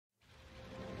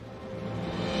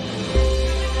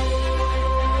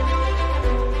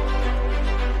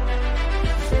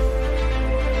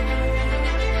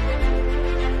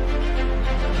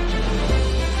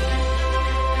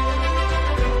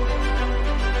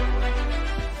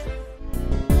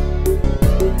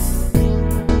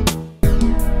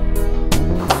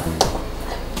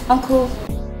Uncle.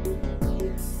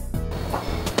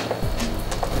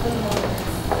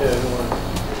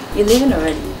 Yeah, you're leaving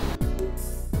already?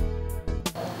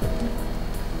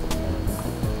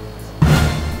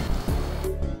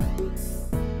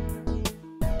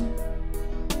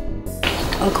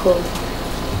 Uncle,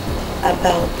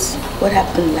 about what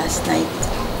happened last night,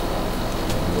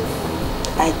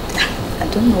 I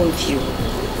don't know if you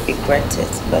regret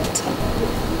it, but I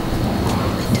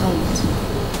don't.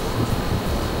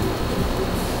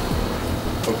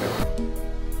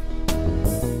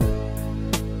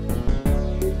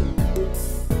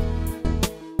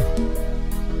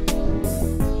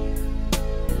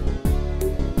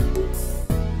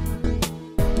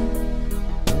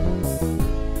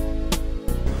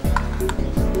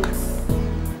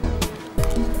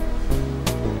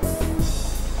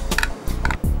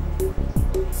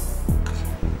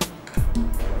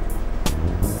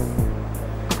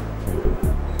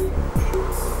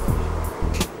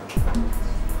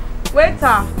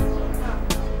 Waiter.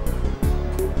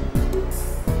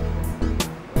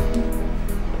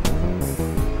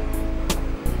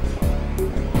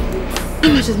 How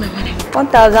much is my money?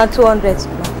 1,200.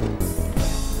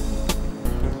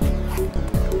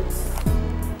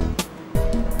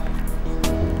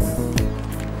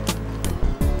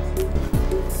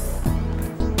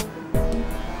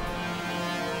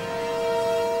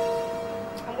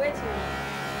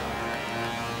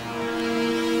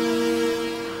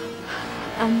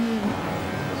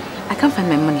 I can't find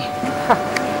my money.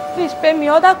 Please pay me.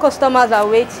 Other customers are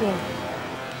waiting.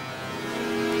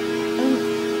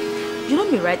 You know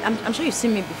me, right? I'm sure you've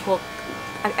seen me before.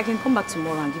 I can come back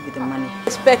tomorrow and give you the money.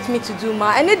 Expect me to do, ma?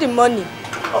 I need the money.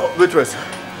 Oh, waitress,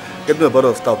 get me a bottle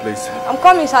of stout, please. I'm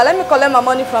coming, sir. Let me collect my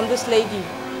money from this lady.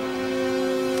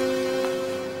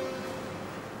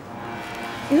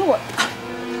 You know what?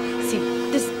 See,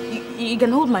 you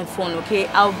can hold my phone, okay?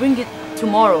 I'll bring it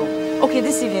tomorrow. Okay,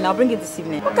 this evening. I'll bring it this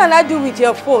evening. What can I do with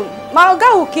your phone? My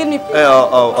guy will kill me. Hey,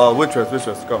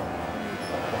 waitress, come.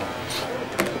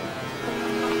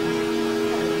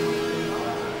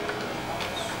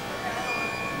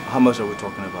 How much are we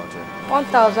talking about here?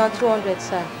 1,200,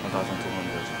 sir.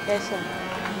 1,200. Yes, sir.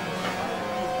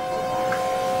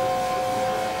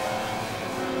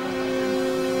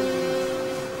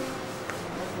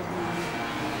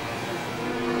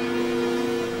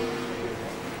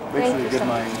 Make sure you get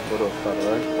my photo of that,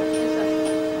 alright? Yes, sir.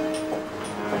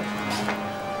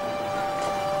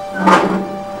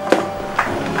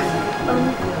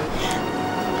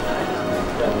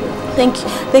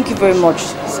 Thank you very much,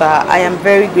 sir. I am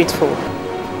very grateful.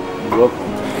 You're welcome.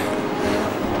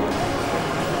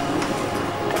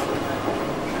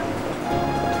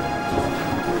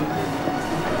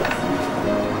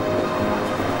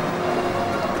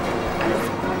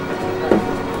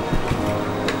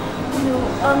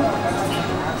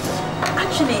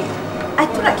 Actually, I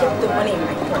thought I kept the money in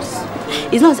my purse.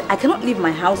 It's not, I cannot leave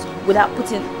my house without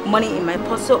putting money in my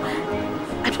purse, so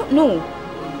I don't know.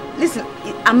 Listen,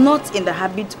 I'm not in the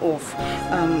habit of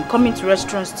coming to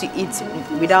restaurants to eat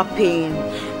without paying,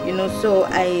 you know, so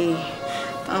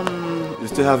You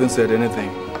still haven't said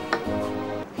anything.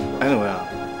 Anyway,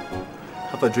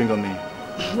 have a drink on me.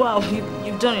 Wow,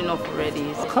 you've done enough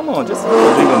already. Oh, come on, just have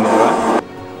a drink on me, alright?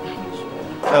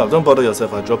 Yeah, don't bother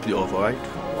yourself, I'll drop you off, alright?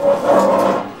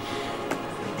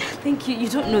 Thank you. You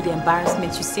don't know the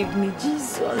embarrassment you saved me.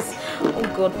 Jesus. Oh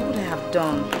God, what would I have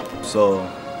done? So,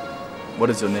 what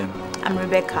is your name? I'm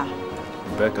Rebecca.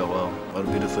 Rebecca, wow. What a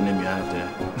beautiful name you have there.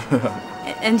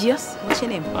 And yours? What's your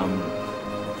name?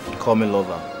 Call me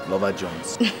Lover. Lover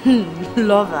Jones.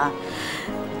 Lover.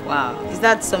 Wow. Is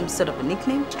that some sort of a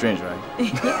nickname? Strange, right?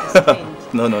 Yeah,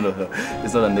 strange. No.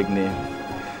 It's not a nickname.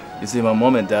 You see, my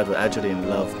mom and dad were actually in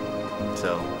love.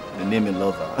 So, they named me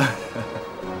Lover.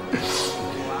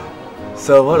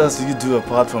 So what else do you do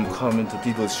apart from coming to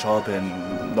people's shop and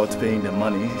not paying them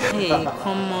money? Hey,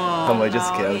 come on. Come on,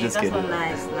 just kidding. I'm just kidding.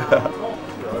 That's so nice now.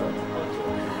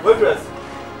 Waitress.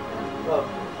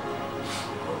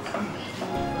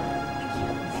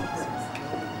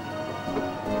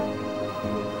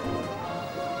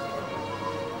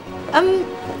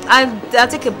 I'll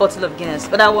take a bottle of Guinness,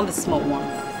 but I want the small one.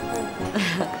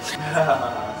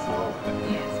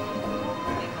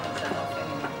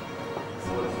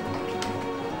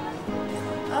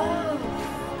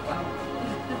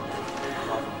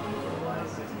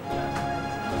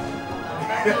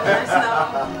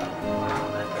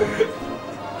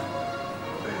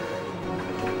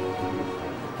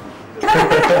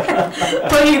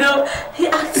 But you know, he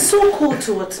acts so cold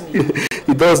towards me.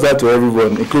 He does that to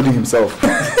everyone, including himself.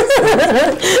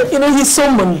 You know, he's so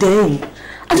mundane.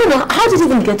 I don't know, how did you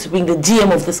even get to being the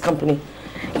GM of this company?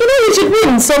 You know, you should be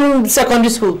in some secondary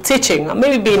school teaching, or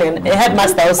maybe being a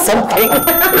headmaster or something.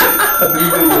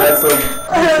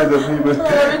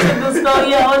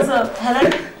 Yeah, what's up? Hello?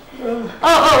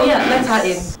 Oh, yeah, let her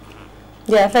in.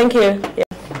 Yeah, thank you. Yeah.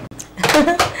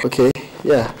 Okay,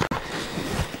 yeah.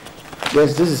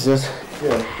 Yes, this is just...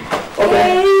 Yeah. Okay.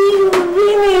 Hey,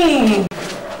 Winnie!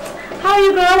 How are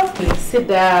you, girl? Please sit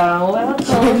down.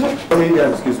 Welcome.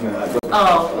 Excuse me.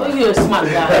 Oh, you're a smart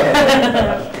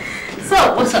guy. So,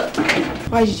 what's up?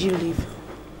 Why did you leave?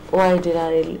 Why did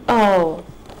I leave? Oh.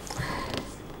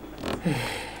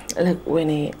 Look,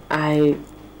 Winnie, I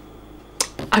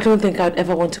don't think I'd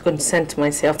ever want to consent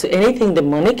myself to anything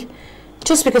demonic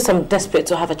just because I'm desperate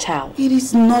to have a child. It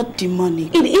is not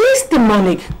demonic. It is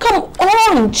demonic. Come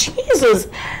on, Jesus.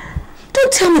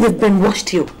 Don't tell me they've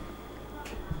brainwashed you.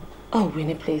 Oh,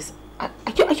 Winnie, please. Are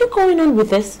you going on with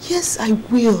this? Yes, I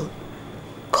will.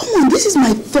 Come on, this is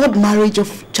my third marriage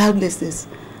of childlessness.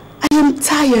 I am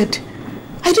tired.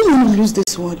 I don't want to lose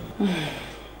this one.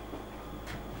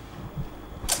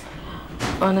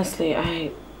 Honestly,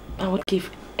 I would give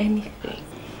anything.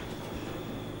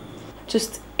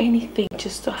 Just anything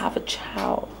just to have a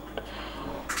child.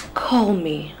 Call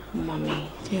me, Mommy.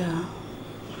 Yeah.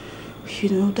 You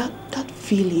know, that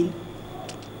feeling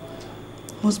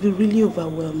must be really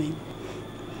overwhelming.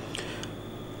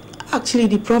 Actually,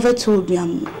 the prophet told me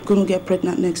I'm going to get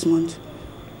pregnant next month.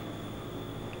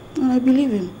 And I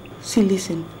believe him. See,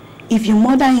 listen. If your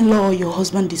mother-in-law or your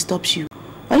husband disturbs you,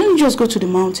 why don't you just go to the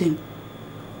mountain?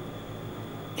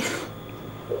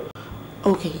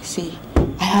 Okay, see,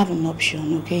 I have an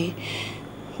option, okay?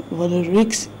 But the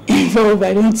risks involved,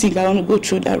 I don't think I want to go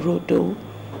through that road, though.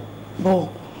 But,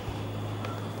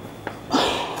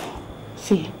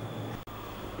 see.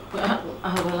 Well,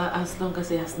 as long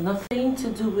as it has nothing to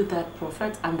do with that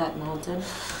prophet and that mountain,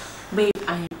 babe,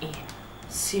 I am in.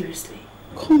 Seriously.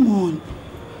 Come on.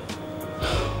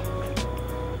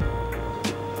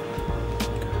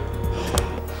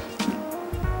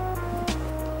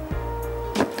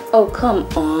 Oh, come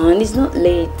on. It's not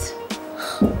late.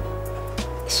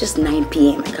 It's just 9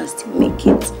 p.m. I can still make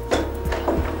it.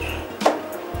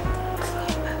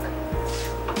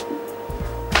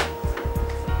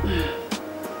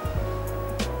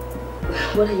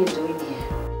 What are you doing here?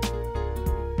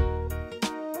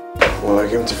 Well, I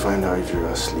came to find out if you were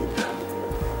asleep.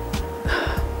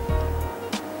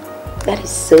 That is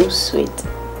so sweet.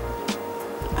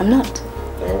 I'm not.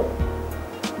 No.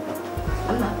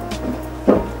 I'm not.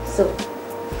 So,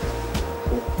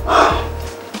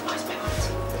 where's my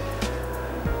auntie?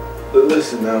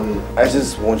 Listen, I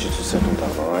just want you to settle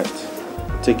down, alright?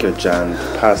 Take your jam,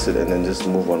 pass it, and then just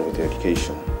move on with your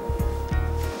education.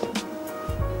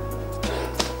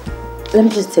 Let me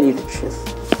just tell you the truth.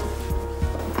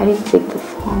 I didn't take the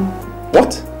form.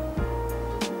 What?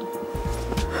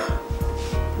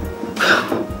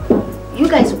 You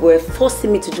guys were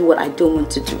forcing me to do what I don't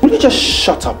want to do. Will you just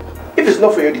shut up? If it's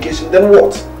not for your education, then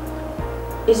what?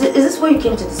 Is this what you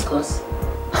came to discuss?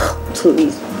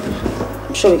 Please.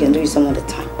 I'm sure we can do it some other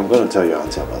time. I'm going to tell your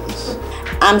auntie about this.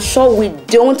 I'm sure we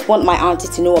don't want my auntie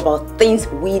to know about things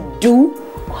we do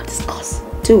or discuss,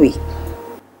 do we?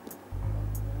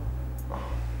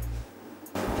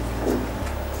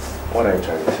 What are you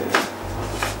trying to say?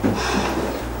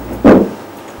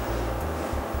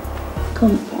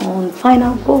 Come on, fine,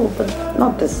 I'll go, but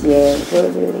not this year. Very,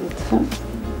 very late. Huh?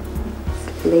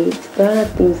 It's late. There are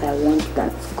things I want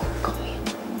that school. Come here.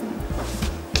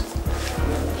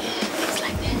 It's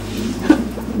like that.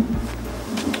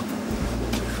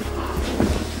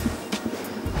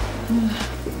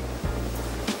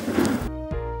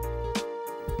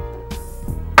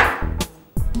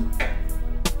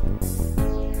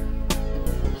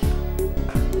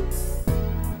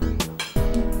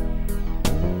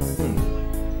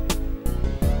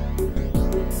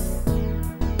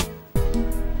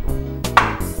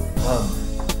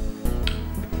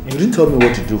 You didn't tell me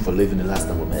what to do for living the last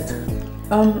time we met.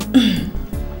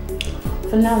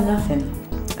 For now, nothing.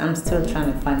 I'm still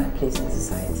trying to find a place in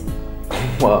society.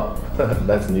 Wow,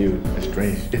 that's new and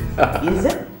strange. Is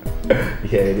it?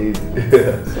 Yeah, it is.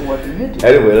 So what do you do?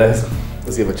 Anyway, let's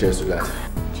give a cheers to that.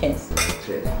 Cheers.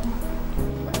 Cheers.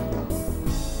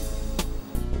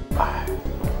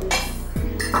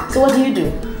 So what do you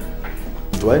do?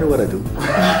 Do I know what I do?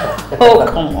 Oh,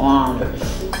 come on.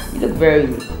 You look very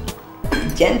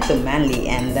gentlemanly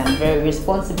and very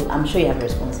responsible. I'm sure you have a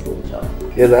responsible job.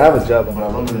 Yes, I have a job, but I'm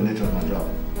not going to nature of my job.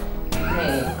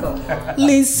 Hey, go.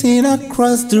 Listen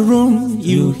across the room,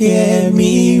 you hear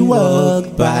me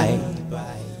walk by.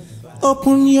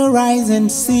 Open your eyes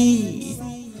and see.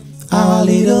 our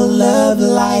little love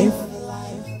life.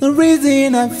 The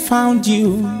reason I found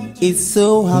you is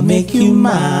so I'll make you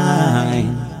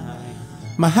mine.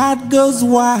 My heart goes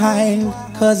wild,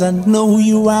 cause I know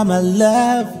you are my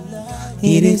love.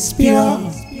 It is pure,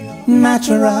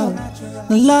 natural,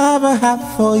 the love I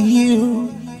have for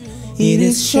you. It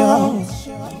is sure,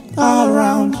 all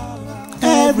around,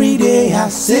 every day I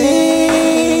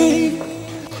say,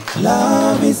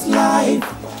 love is life,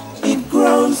 it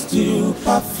grows to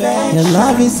perfection. Your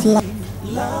love is life.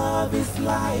 Love is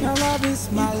life. Your love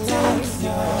is my life.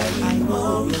 I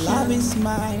know your love is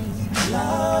mine.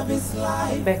 Love is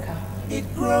life. Becca.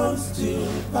 It grows to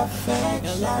perfection.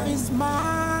 Your love is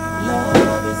mine.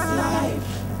 Love is life.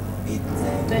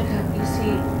 Becca, you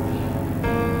see.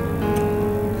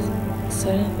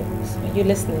 Sorry, are you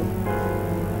listening?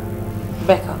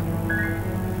 Becca.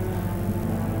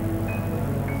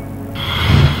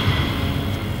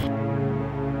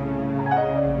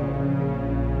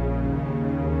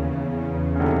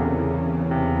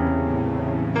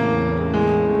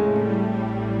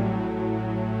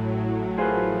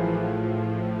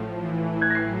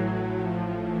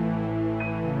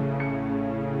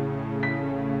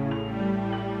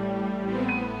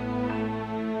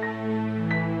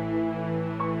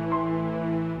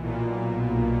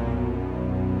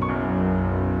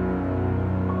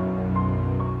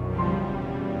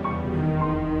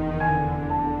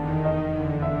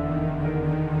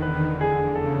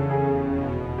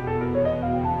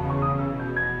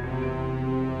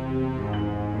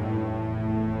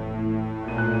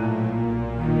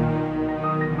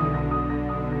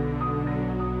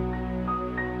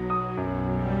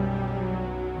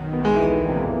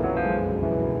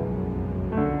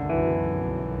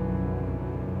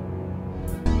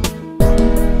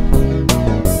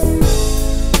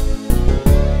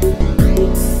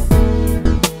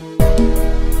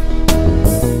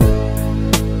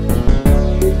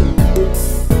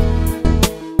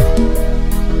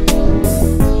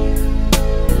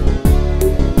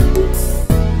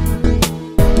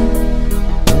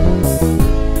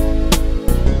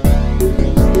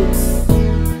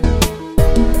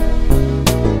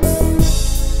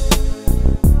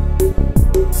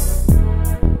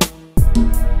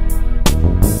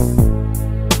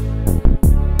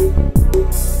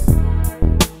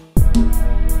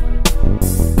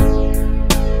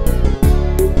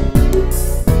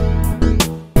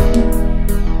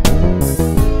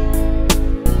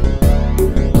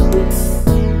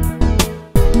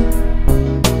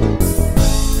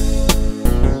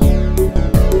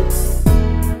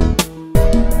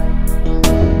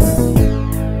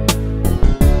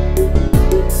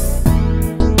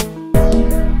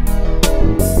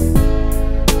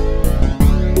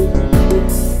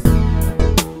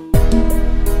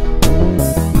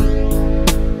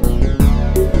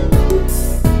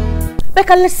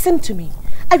 Becca, listen to me.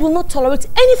 I will not tolerate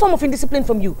any form of indiscipline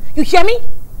from you. You hear me?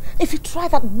 If you try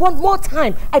that one more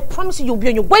time, I promise you you'll be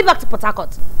on your way back to Port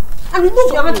Harcourt. And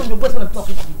remove your hand from your waist when I'm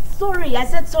talking to you. Sorry, I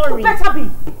said sorry.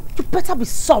 You better be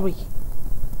sorry.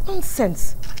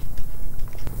 Nonsense.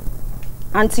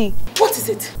 Auntie. What is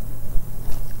it?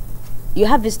 You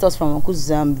have visitors from Uncle's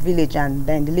village and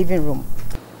they're in the living room.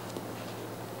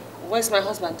 Where's my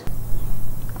husband?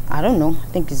 I don't know. I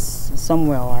think he's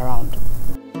somewhere around.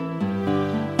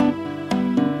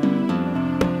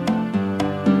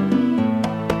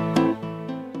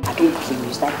 I don't blame you.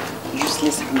 It's that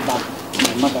useless handbag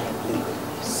my mother had played.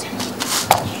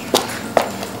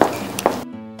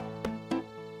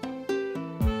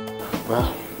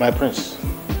 Well, my prince,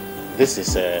 this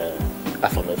is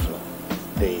Afamefuna,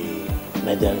 the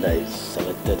medium that is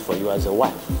selected for you as a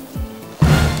wife.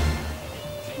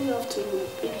 You have to leave,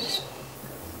 please.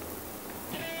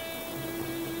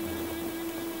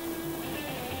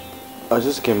 I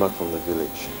just came back from the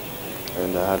village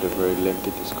and I had a very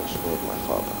lengthy discussion with my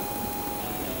father.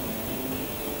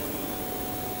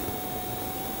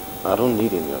 I don't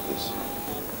need any of this.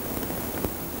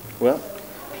 Well,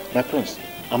 my prince,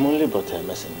 I'm only but a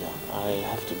messenger. I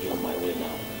have to be on my way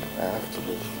now. I have to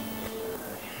leave.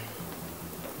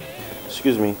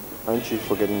 Excuse me, aren't you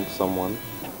forgetting someone?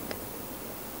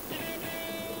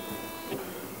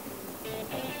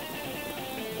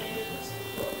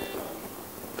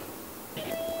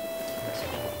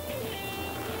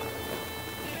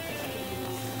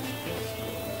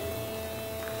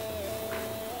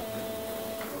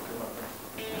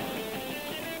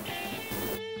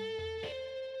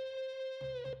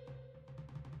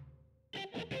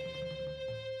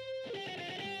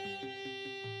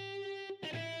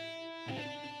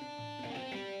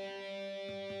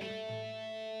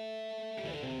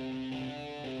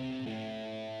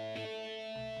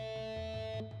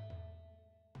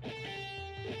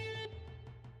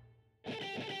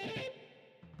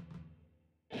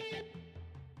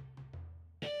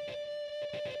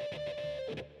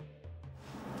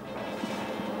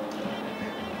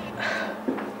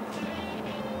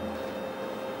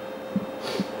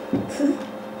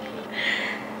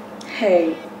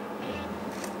 Hey,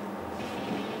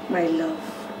 my love,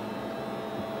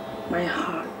 my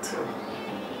heart,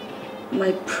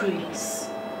 my praise,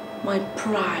 my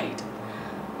pride,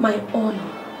 my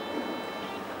honor.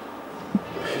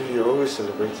 You're always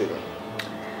celebrating.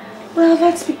 Well,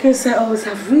 that's because I always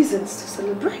have reasons to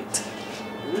celebrate.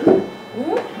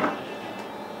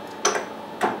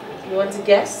 You want to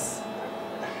guess?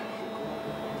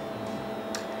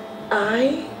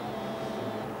 I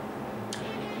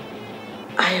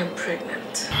am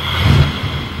pregnant.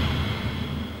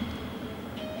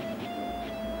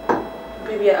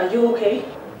 Baby, are you okay?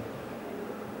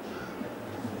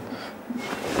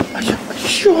 Are you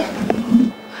sure?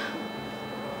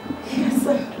 Yes,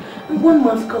 I'm 1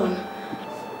 month gone.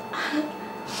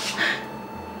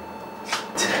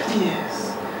 10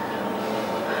 years.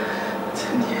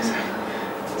 10 years.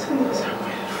 10 years I've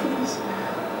waited for this.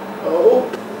 Oh.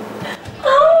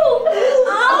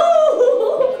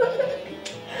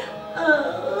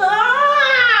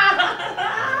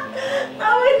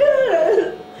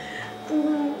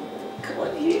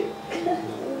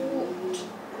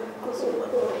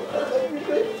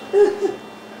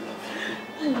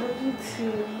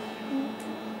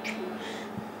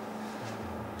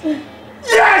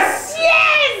 Yes!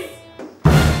 Yes!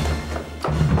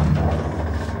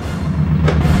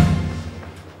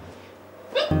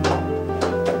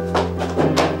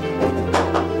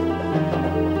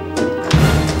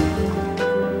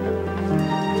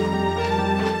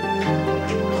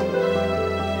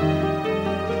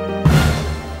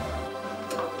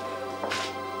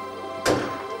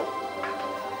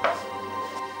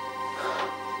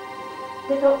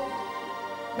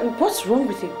 What's wrong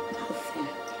with you? Nothing.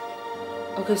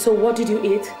 Okay, so what did you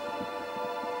eat?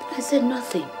 I said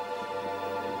nothing.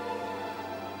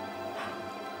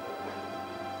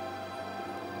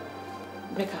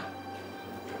 Becca,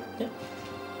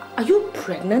 are you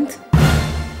pregnant?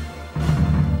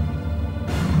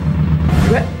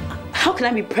 How can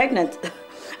I be pregnant?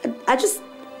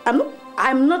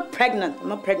 I'm not pregnant. I'm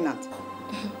not pregnant.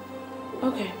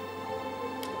 Okay,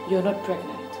 you're not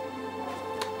pregnant.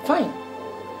 Fine.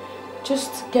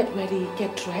 Just get ready,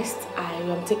 get dressed. I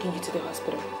am taking you to the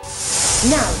hospital.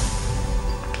 Now,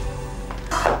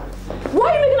 why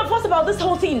are you making a fuss about this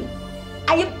whole thing?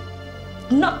 I am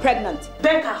not pregnant.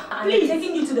 Becca, please. I'm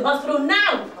taking you to the hospital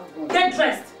now. Get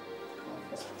dressed.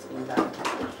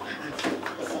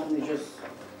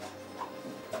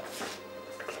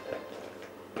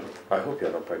 I hope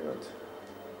you're not pregnant.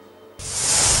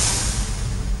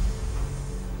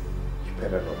 You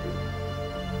better not be.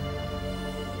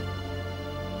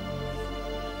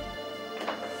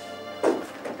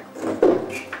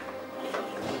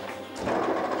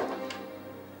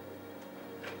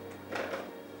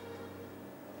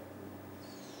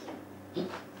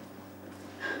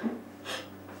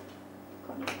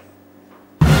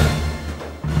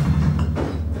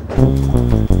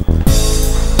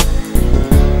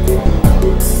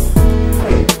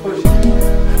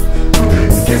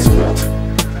 Guess what?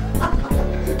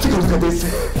 Take a look at this.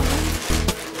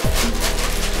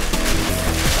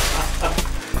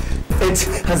 It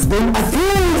has been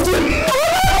approved!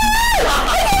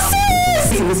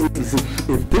 Listen,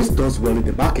 if this does well in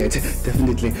the market,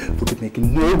 definitely we'll be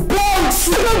making more bucks!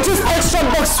 Not just extra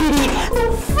bucks, sweetie!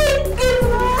 We're freaking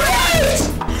rich!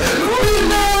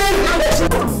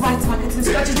 Right marketing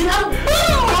strategy now.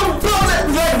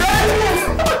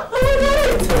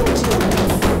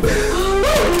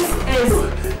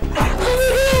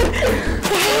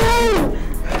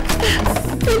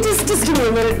 Just give me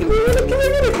a minute.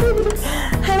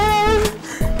 Hello?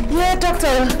 Yeah,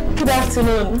 doctor. Good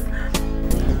afternoon.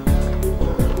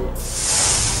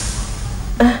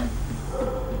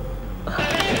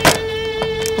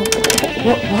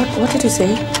 What did you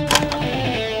say?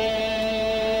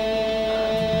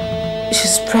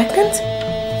 She's pregnant?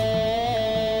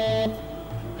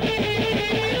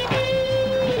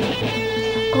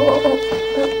 Oh,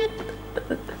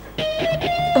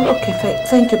 okay,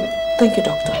 thank you,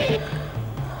 doctor.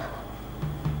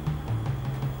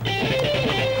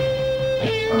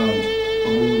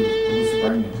 Who's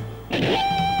pregnant?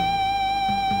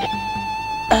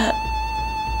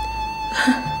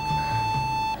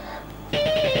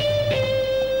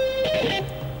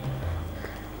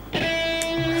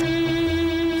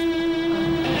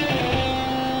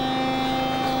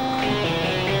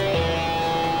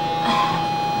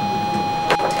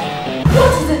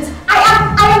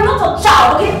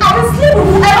 Okay, I can sleep with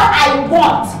whoever I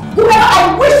want, whoever I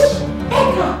wish.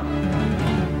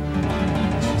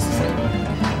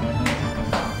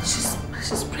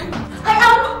 She's pregnant. I'm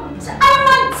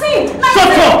 19.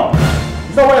 Shut up!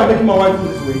 Is that why you're making my wife feel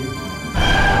this way?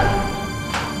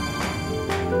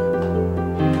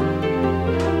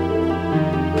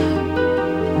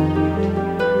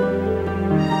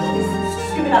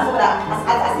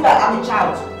 if I'm a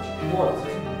child. What?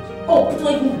 Oh,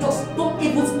 don't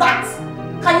even start.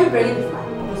 Can you barely be fine?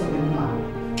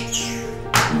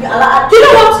 You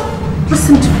know what?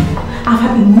 Listen to me. I've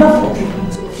had enough of you.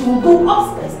 You will go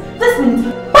upstairs this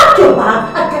minute, pack your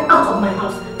bag and get out of my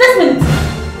house. This minute.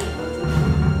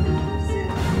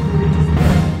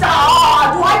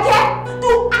 Do I care? Do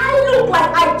I look like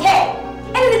I care?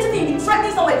 Any little thing you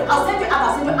threatening somewhere, I'll send you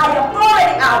out. I am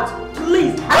already out.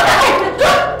 Please.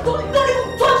 Don't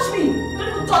even touch me. Don't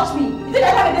even touch me. You think I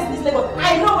have a mess in this Lagos?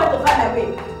 I know where to find my way.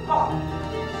 Come on.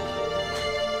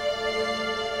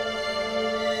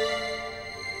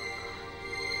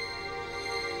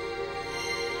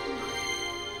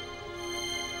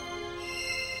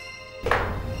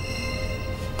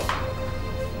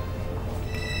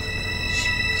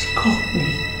 Called me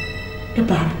a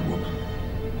bad woman.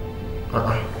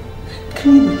 Can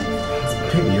you believe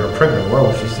that? Baby, you're pregnant. Why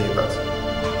would she say that?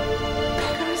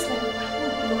 Beggars like that,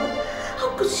 oh Lord. How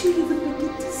could she even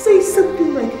begin to say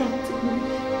something like that to me?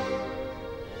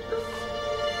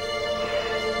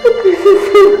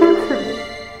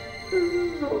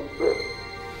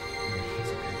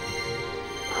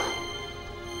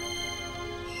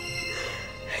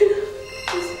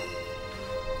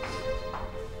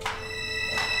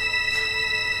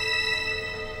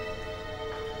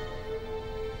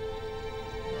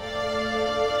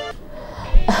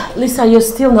 Lisa, you're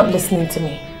still not listening to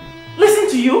me. Listen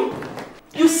to you?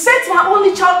 You sent my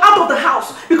only child out of the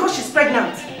house because she's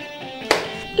pregnant.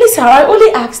 Lisa, I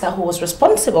only asked her who was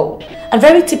responsible. And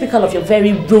very typical of your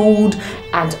very rude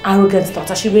and arrogant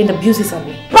daughter. She rained abuses on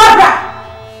me. Barbara!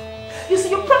 You see,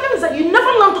 your problem is that you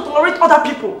never learn to tolerate other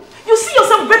people. You see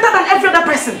yourself better than every other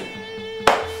person.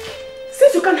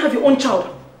 Since you can't have your own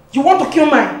child, you want to kill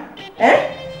mine.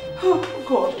 Eh? Oh,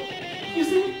 God.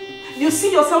 You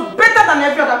see yourself better than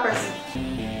every other person.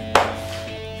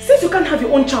 Since you can't have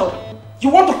your own child, you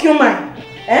want to kill mine.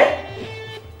 Eh?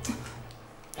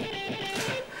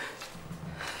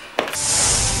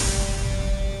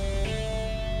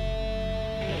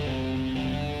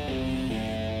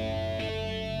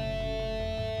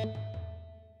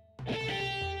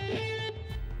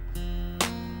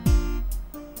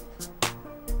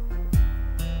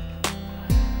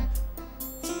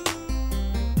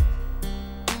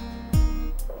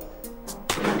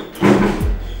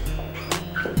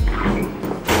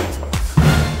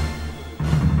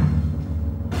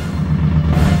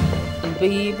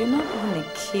 Babe, you're not even a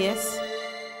kiss.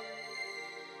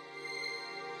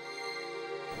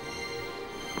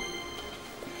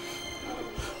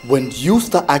 When you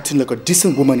start acting like a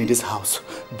decent woman in this house,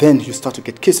 then you start to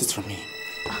get kisses from me.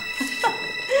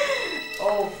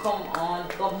 Oh, come on.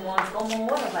 What have I done?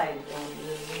 What have I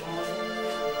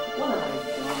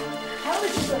done? How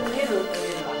is this a little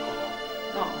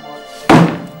not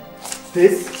much.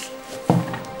 This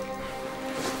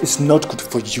is not good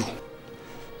for you.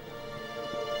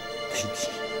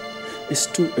 It's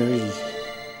too early.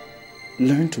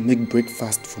 Learn to make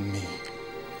breakfast for me.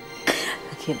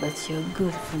 Okay, but you're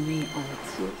good for me,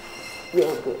 aren't you?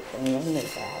 You're good for me, I know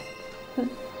that.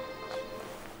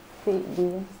 Baby,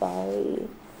 I'm sorry.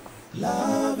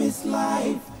 Love is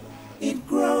life. It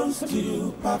grows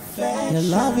to perfection. Your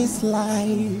love is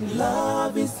life.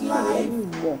 Love is life.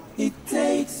 It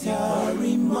takes your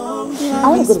emotions.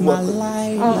 Love is my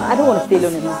life. I don't want to stay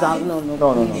alone in this house. No.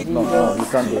 You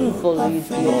can't do it. Follow you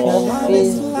to your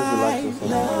office.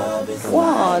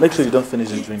 What? Make sure you don't finish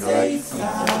the drink, alright? Takes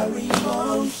our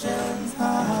emotions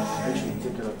high. Make sure you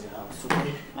take care of the house,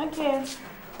 okay? Okay.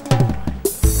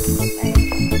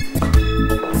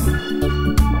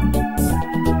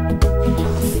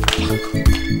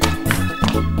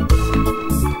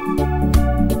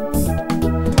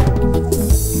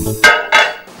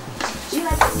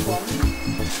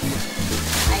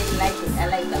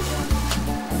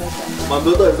 My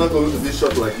daughter is not going to be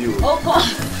short like you. Oh, God.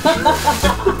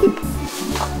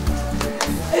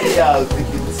 Yeah, I'll take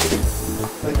it.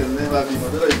 I can never be. My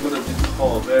daughter is going to be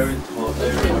tall, very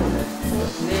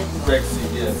sexy,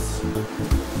 yes.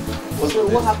 So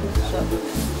what happened to short?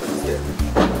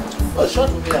 Oh, short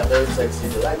women are very sexy.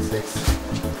 They like sex.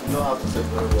 You know how to sex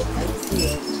very well. I see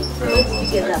it. Very Where did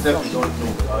you get that Except from? you don't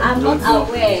know. I'm not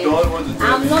aware. You don't want to tell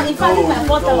I'm me. not. In fact, this is my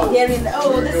first time No. hearing that.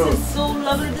 Oh, this is so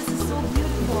lovely. This is so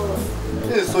beautiful.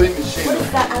 This is sewing machine. What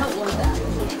is that? I don't want that.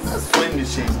 That's sewing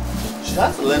machine. She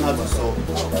has to learn how to sew.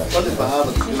 What if I have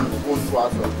a own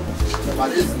trouser? But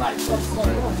it's nice.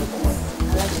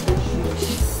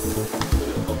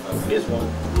 This one.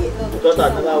 Because I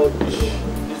never would wish.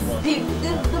 This one.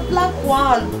 The black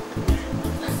one.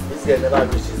 This guy never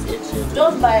wishes 8 years.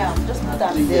 Just buy them. Just put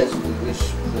them 3 there. years we wish.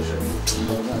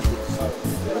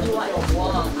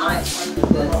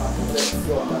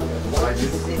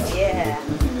 Yeah.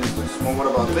 What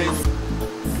about this?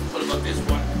 What about this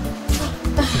one?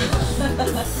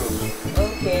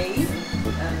 Okay.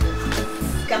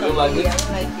 Kind You of like big, it? I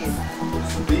don't like it.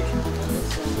 It's big.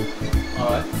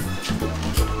 Alright.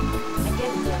 I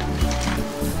get it.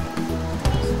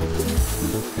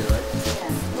 Okay, right?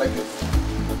 Yeah. Like it.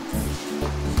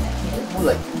 More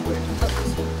like it.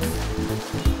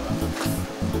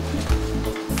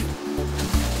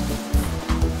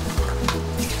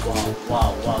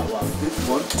 Wow. This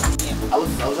one? Yeah. I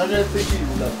was actually thinking you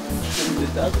would have shown me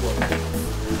that one.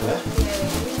 Yeah,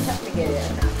 we have to get it.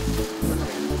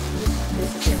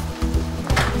 This is it.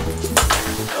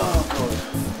 Oh, God.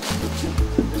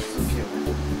 This is okay, man.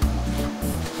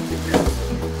 Yeah.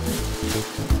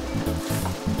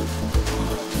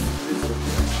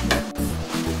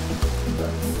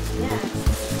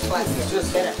 It's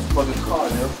just for the car,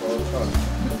 you know, for our car.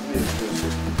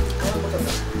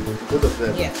 Both of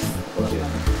them? Yeah. Okay.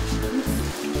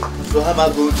 So how am I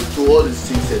going to do all these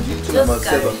things that you took Just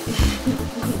myself?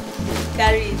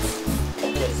 carry it.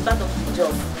 It's part of the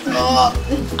job.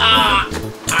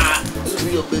 To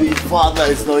be your baby father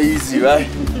is not easy, right?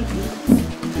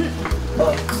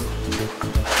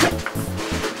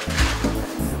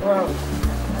 Wow.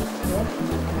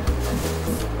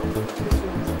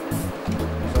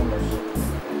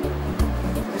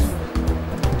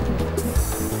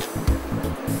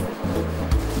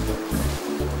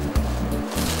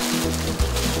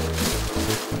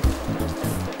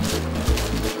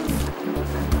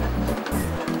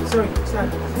 Sorry, sir.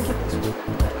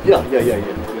 Yeah.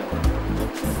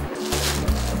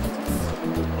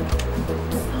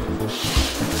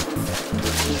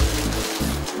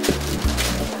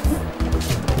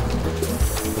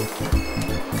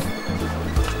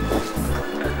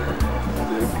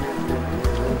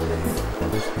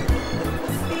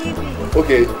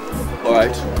 Okay,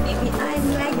 alright. Maybe I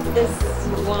like this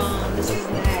one. This is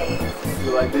nice.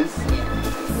 You like this? Yeah.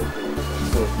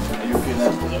 So, are you okay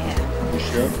now? Yeah. You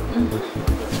sure?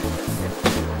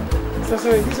 So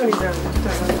sorry, this one is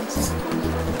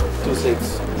 2.6.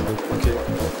 Okay.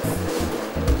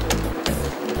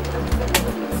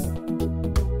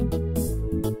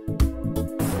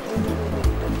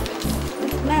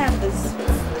 Man, this.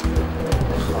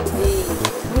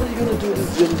 What are you gonna do with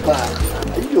this young bag?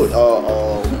 Are you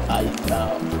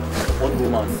one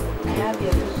woman? I have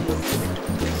your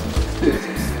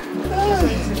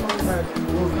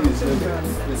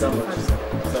It's how much?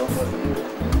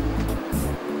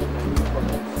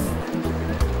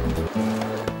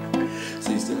 So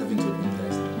you still haven't told me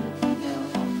guys? No,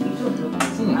 you don't know.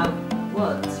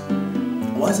 What?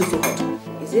 Why is it so hot?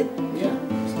 Is it? Yeah.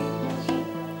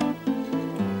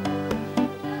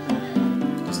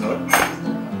 It's not?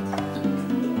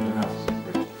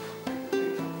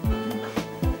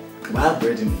 I have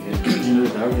bread in here. You know,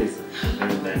 that is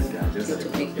very nice guy. Just Just to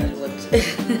like make me what?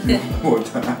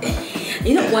 what?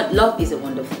 You know what? Love is a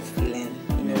wonderful feeling.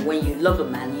 You know, when you love a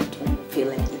man, you don't feel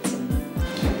like eating.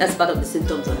 That's part of the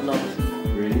symptoms of love.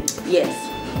 Really? Yes.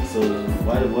 So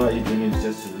why are you doing it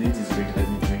just to leave this drink? Let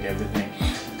me drink everything.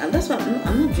 And that's why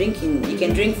I'm not drinking. You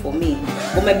can drink for me,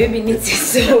 but my baby needs it.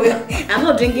 So I'm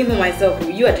not drinking for myself.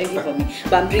 You are drinking for me,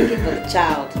 but I'm drinking for the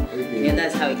child. Okay. You know,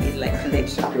 that's how it is, like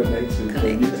connection. Connection.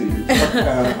 Connection.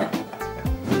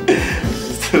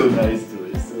 It's so nice to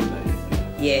it. It's so nice.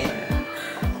 Yeah.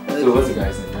 So what's the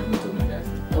guy's name? You haven't told me guys.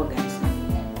 What guys?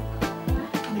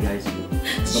 The guy's you.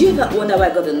 Did you ever wonder where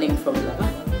I got the name from, Lava?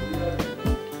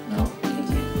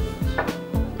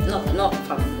 No. Not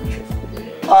from the truth.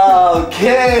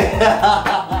 Okay.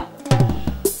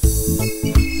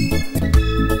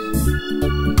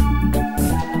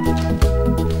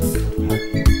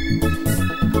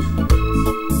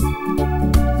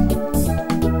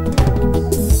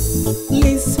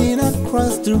 Listen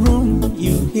across the room,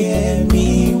 you hear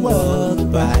me walk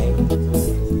by.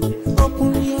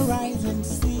 Open your eyes and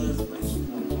see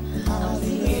how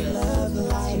you love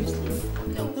life.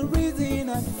 The reason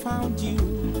I found you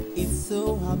is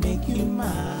so I'll make you mine.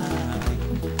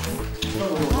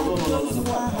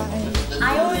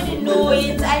 I already know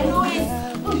it. I know it.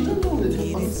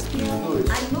 It is pure,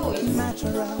 I know it.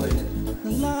 natural. The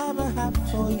love I have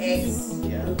for you. X,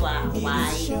 Y,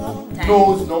 times.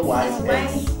 No, it's not Y.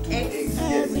 Y, X, Yes.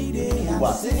 Every day I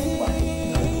Y. say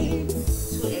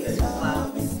 2X,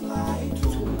 Y,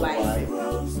 2Y,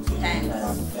 times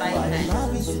 5 love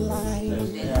times is 2. life.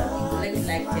 Then let's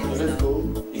like 10 Let's now. go.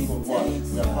 Equal one.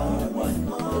 We are finding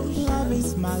one. Love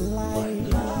is my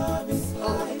life. Love is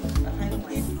Oh,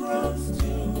 it grows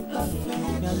to let's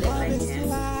like 10.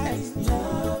 That's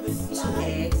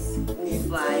 2X,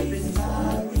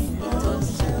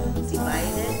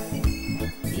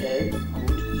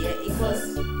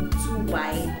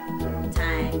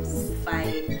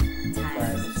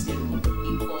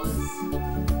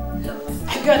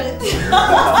 got it.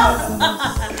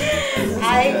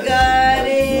 I got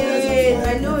it.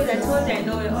 I know it. I told you I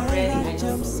know it already.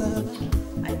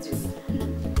 I do.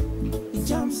 It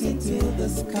jumps into the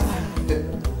sky.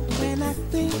 When I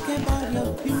think about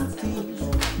your beauty,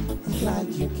 I'm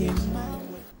glad you came my way.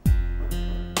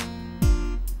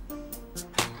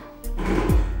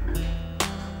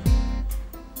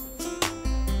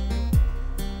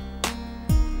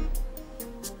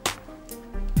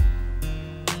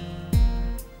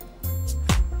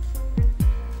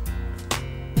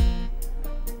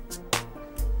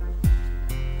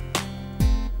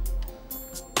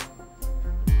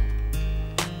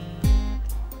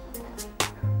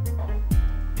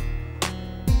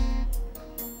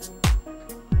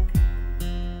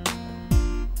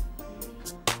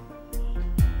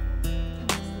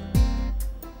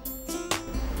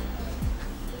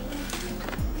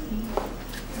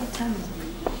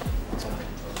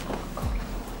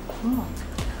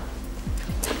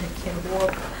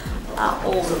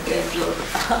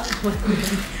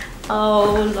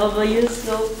 Oh, lover, you're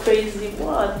so crazy.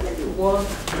 What? Let me walk.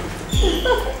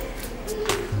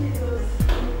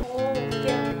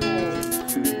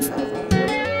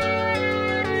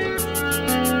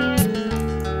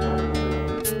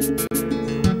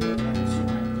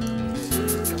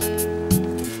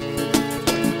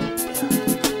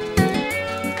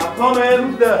 I'm coming.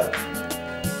 Who's there?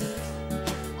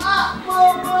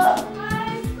 Mama!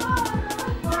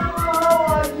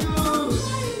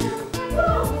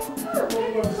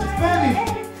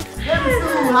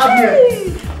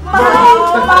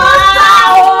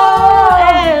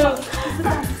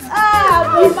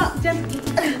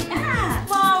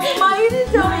 Mama, you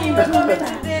didn't tell me you were coming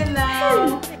today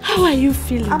now. How are you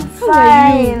feeling? I'm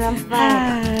fine. I'm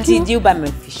fine. Did you buy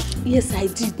my fish? Yes, I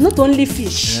did. Not only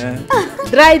fish.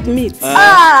 Dried meat.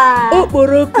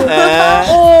 Oporoko. A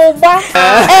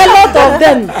lot of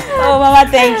them. Oh, Mama,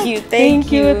 thank you.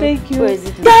 Thank you. Where is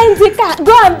it?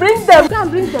 Go and bring them.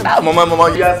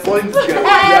 Mama, you are spoiling together.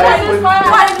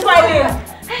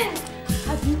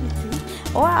 Have you eaten?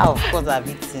 Wow, of course I've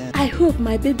eaten. I hope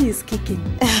my baby is kicking.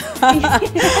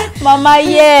 Mama,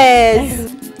 yes.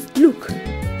 Look,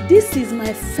 this is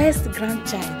my first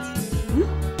grandchild.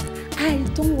 I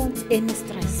don't want any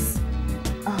stress.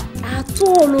 At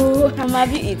all. Mama,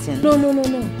 have you eaten? No.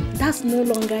 That's no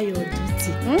longer your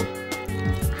duty. I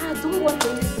don't want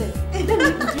any stress.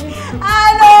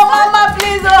 I know, Mama,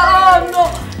 please. Oh, no.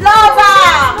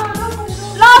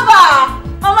 Lover!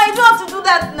 Mama, you don't have to do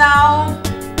that now.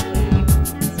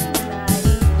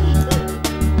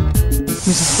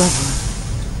 Mrs.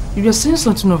 Barbara, you were saying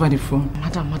something over the phone.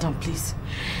 Madam, please.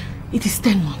 It is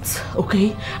 10 months,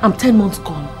 okay? I'm 10 months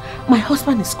gone. My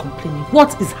husband is complaining.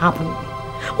 What is happening?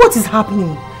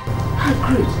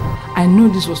 Great. I know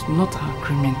this was not our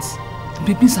agreement. The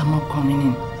babies are not coming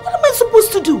in. What am I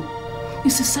supposed to do?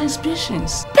 It's a size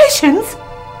patience. Patience?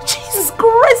 Jesus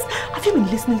Christ! Have you been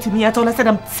listening to me at all? I said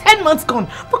I'm 10 months gone.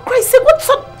 For Christ's sake,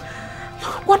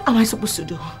 what am I supposed to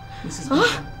do? Mrs.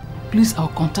 Barbara, please, I'll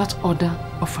contact other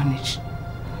orphanage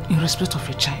in respect of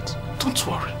your child. Don't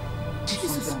worry.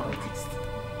 Jesus Christ.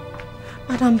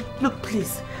 Madam, look,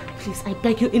 please, I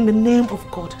beg you in the name of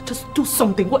God, just do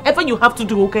something. Whatever you have to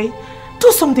do, okay?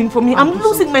 Do something for me. I'm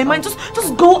losing my mind. Just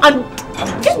go and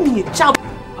get me a job.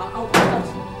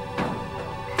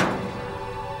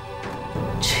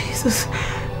 Jesus.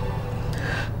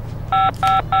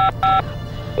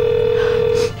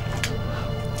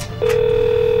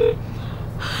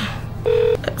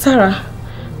 Sarah,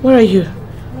 where are you?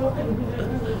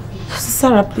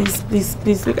 Sarah, please.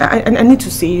 Look, I need to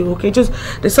see you, okay?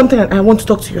 There's something I want to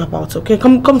talk to you about, okay?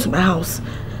 Come to my house.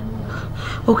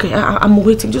 Okay, I'm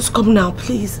waiting. Just come now,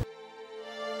 please.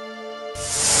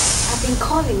 I've been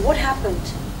calling. What happened?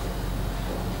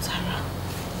 Sarah,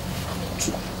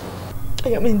 I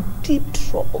am in deep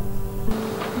trouble.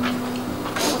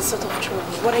 What sort of trouble?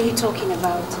 What are you talking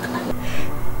about?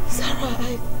 Sarah,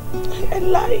 I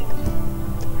lied.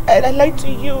 I lied to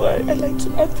you. I lied to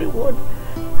everyone.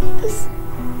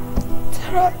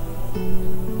 Sarah,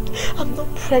 I'm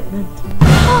not pregnant.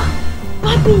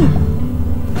 Bobby!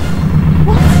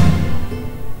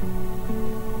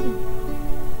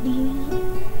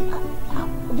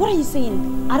 What are you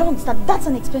saying? I don't understand. That's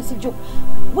an expensive joke.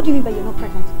 What do you mean by you're not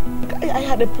pregnant? I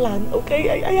had a plan,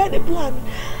 okay? I had a plan.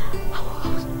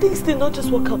 Things did not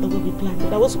just work out the way we planned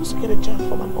it. I was supposed to get a job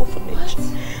from an orphanage.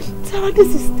 Sarah,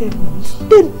 this is 10 months.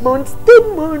 10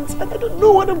 months. And I don't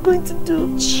know what I'm going to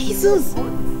do. Jesus!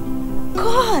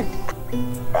 God!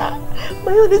 Sarah,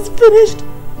 my own is finished.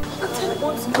 10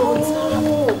 months gone,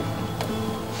 Sarah.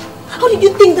 How did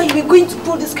you think that you were going to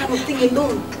pull this kind of thing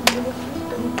alone?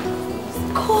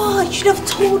 God, you should have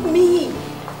told me.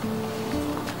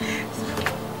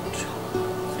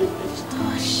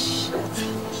 Oh, shit.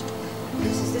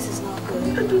 This is not good.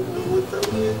 I don't know what that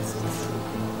means.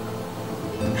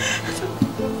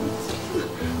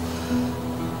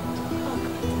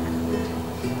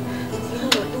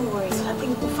 Don't worry. I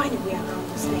think we'll find a way around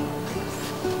this thing.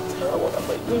 What am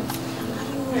I doing? I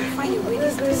don't know. Find a way.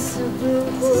 This is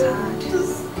hard.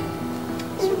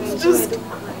 Just don't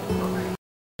cry.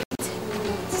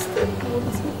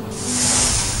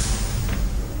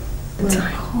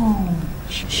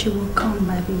 She will come,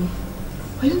 baby.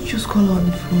 Why don't you just call her on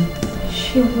the phone?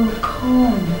 She will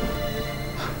come.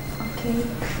 Okay?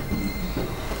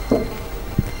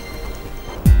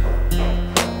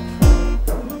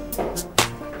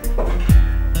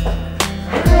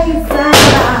 Hi,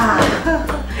 Zara!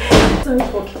 Sorry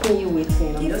for keeping you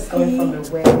waiting. I'm just coming from the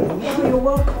wedding. Oh, you're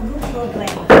welcome. No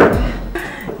problem.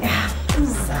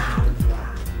 Zara.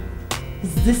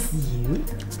 Is this you?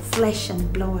 Flesh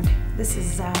and blood. This is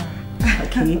Zara.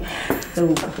 Okay. So,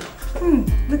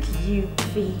 look at you,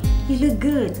 Fee. You look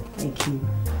good. Thank you.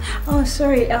 Oh,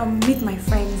 sorry. Meet my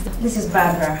friends. This is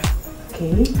Barbara.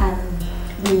 Okay. And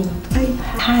me.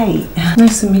 Hi.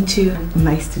 Nice to meet you.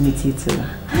 Nice to meet you too.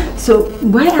 So,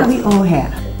 why are we all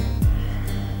here?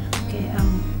 Okay,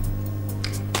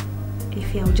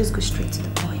 Ify, I'll just go straight to the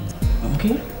point.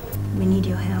 Okay. We need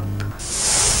your help.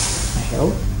 My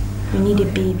help? We need a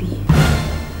baby.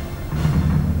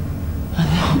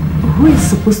 Who is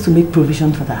supposed to make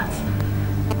provision for that?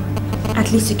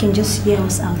 At least you can just hear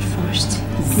us out first.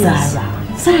 Please.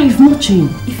 Zara, I've not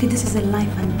changed. Ify, this is a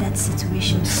life and death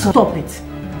situation. Stop it.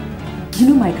 You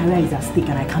know my career is at stake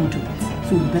and I can't do it.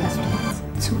 So you better stop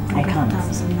it.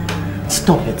 200,000 naira.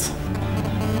 Stop it.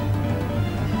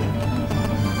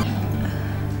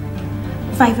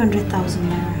 500,000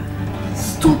 naira.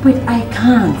 Stop it, I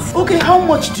can't. Okay, how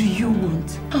much do you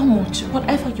want? How much?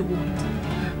 Whatever you want.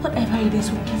 Whatever it is,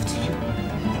 we'll give to you.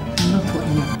 Not for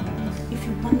anyone. If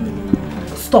you want $1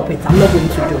 million. Stop it, I'm not going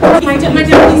to do it. My dear,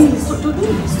 please. Don't do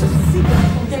this to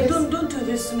me. Don't do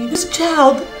this to me. This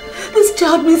child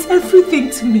means everything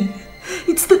to me.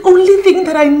 It's the only thing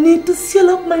that I need to seal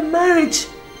up my marriage.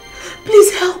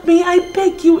 Please help me, I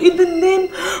beg you, in the name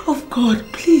of God.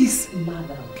 Please.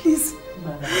 Mother. Please.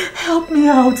 Mother. Help me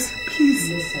out. Please.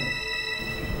 Listen.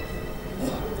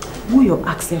 Who you're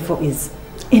asking for is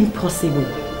impossible.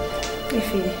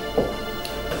 Ify,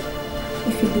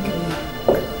 look at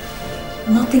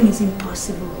me. Nothing is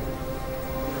impossible.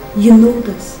 You know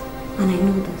this, and I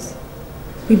know this.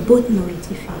 We both know it,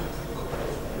 Ify.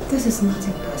 This is not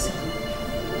impossible.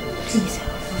 Please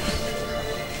help me.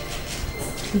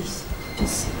 Please,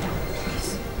 just sit down,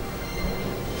 please.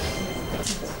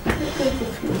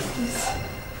 Please.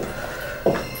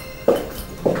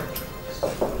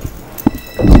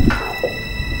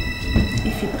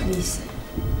 Ify, please.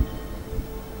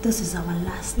 This is our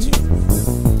last year.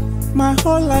 My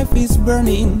whole life is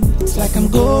burning. It's like I'm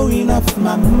going off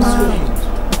my mind.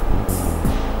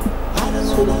 I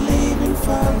don't wanna live in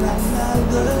for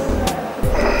another.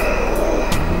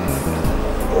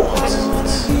 I don't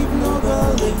wanna give no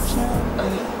girl a chance.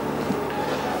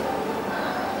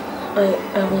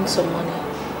 I want some money.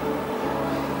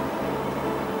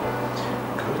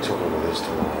 Can we talk about this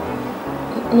tomorrow?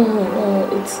 No,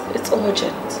 it's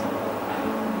urgent.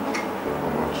 How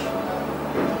much?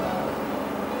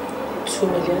 2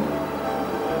 million.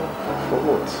 For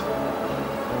what?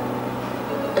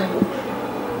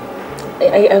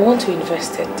 I want to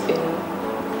invest it in,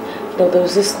 there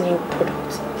was this new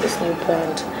product, this new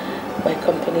brand my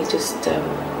company just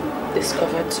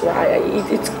discovered, so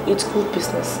it's good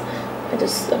business. I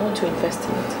want to invest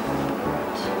in it.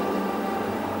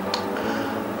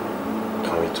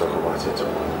 Can we talk about it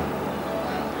tomorrow?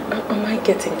 Am I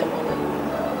getting the money?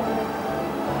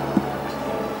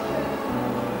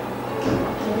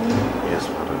 Yes,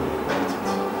 madam, you got it.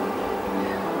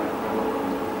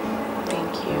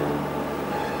 Thank you.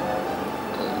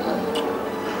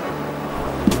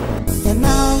 And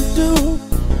I'll do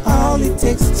all it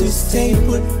takes to stay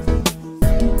put.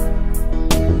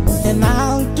 And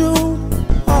I'll do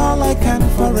all I can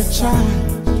for a child.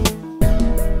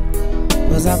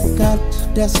 'Cause I've got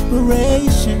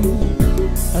desperation.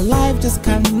 A life just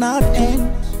cannot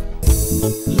end.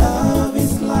 Love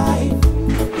is life.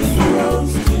 It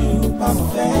grows to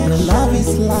perfection. Love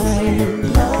is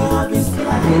life. Love is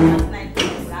life.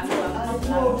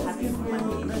 No.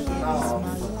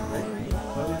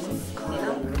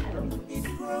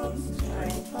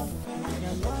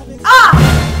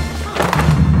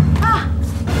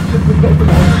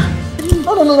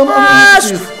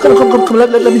 Come.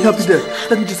 Let me help you there.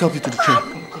 Let me just help you to the train.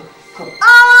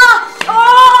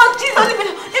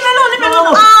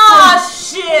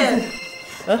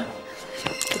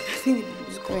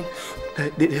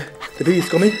 The baby is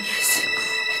coming? Yes.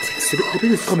 The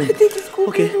baby is coming. I think it's coming.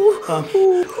 Okay.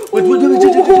 Wait,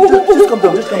 just calm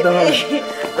down. Just calm down. Okay,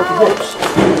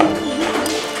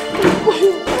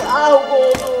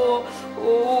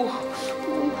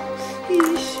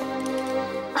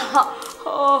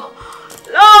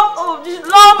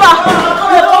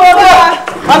 wait.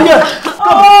 I'm here.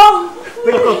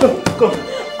 Come. Come.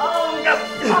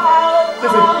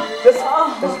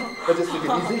 Let's just take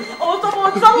it easy.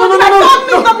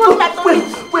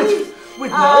 Wait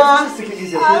now, let's just take it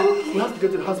easy, okay? We have to go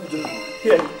to the hospital.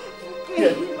 Here.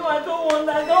 No, I don't want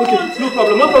that. Okay, no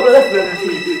problem. Let's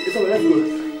leave. It's alright,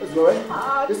 let's go, right?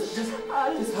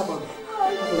 Just have on.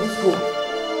 Let's go.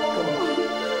 Come on.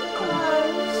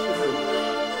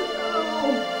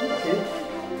 Okay?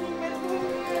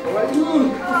 Alright? It's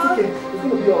okay. It's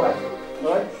gonna be alright.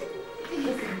 Alright?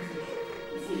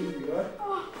 It's easy, alright?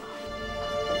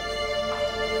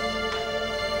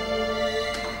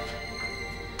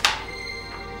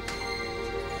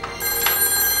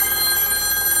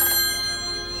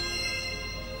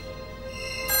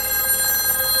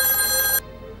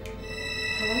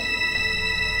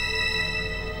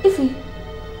 Ify,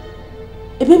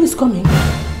 a baby's coming. Oh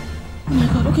my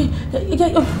God, okay.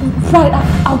 Right,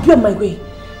 I'll be on my way.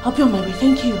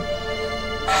 Thank you.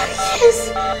 Yes.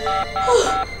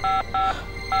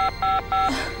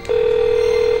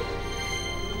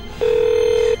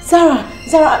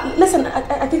 Zara, listen,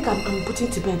 I think I'm putting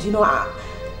to bed, you know. Yeah,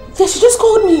 she just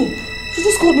called me.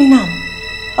 Now.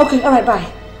 Okay, alright, bye.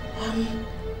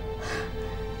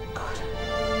 God.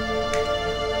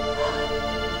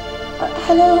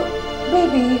 Hello,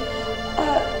 baby.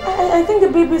 I think the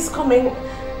baby's coming.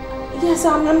 Yes,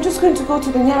 I'm just going to go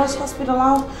to the nearest hospital.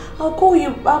 I'll call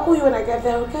you when I get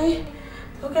there, okay?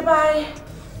 Okay, bye.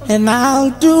 And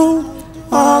I'll do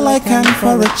all I can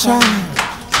for a child,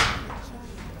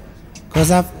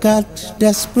 'cause I've got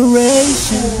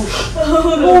desperation.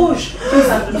 Push.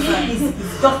 Easy.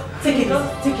 Just take it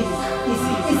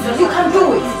easy. You can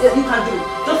do it.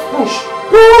 Just push.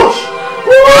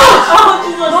 Oh,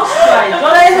 Jesus. Just try.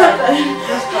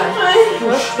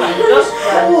 Push.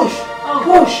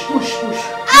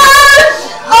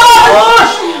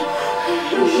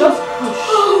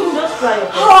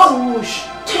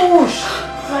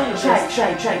 Just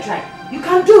try. Try. You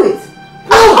can do it.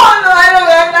 Oh no, I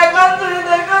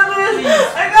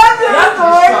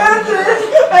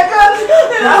can't do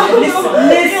it.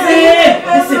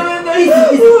 Listen.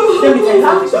 Easy. Let me tell you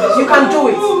something. You can do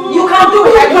it.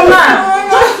 I command.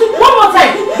 Just one more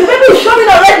time. The baby is coming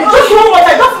already. Just one more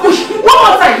time. Just push. One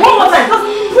more time. Just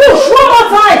push. One more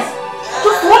time.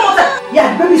 Just one more time.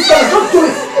 Yeah, the baby is coming. Just do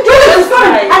it. It's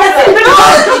coming. I can see the baby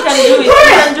coming. You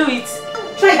can do it.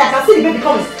 Try it. I can see the baby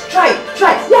coming. Try.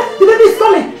 Yeah, the baby is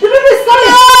coming. The baby is coming.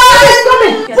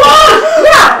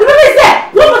 Yeah, the baby is there.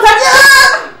 One more time.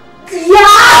 Yeah,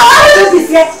 the baby is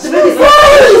here.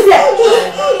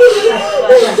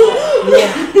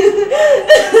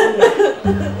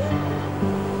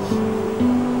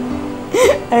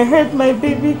 I heard my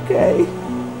baby cry.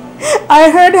 I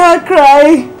heard her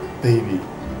cry. Baby,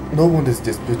 no one is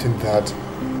disputing that.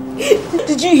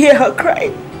 Did you hear her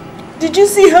cry? Did you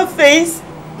see her face?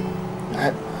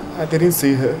 I didn't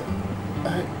see her.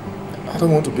 I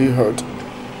don't want to be hurt.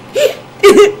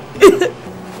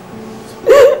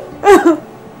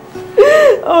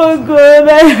 Oh God,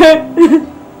 I heard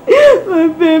my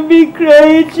baby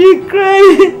cry. She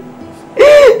cried.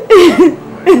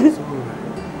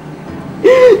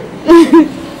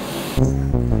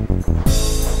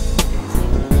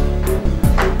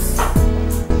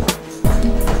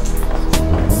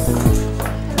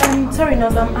 Sorry, no,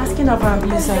 I'm asking about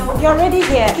Lisa. You're already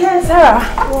here. Yes, Sarah.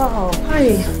 Wow.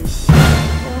 Hi.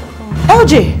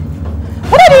 LJ,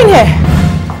 what are you doing here?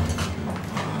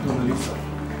 Lisa.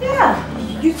 Yeah.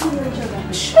 You two know each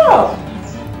other. Sure.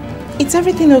 Is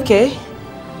everything okay?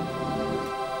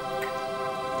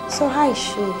 So how is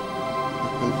she?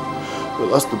 We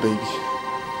lost the baby.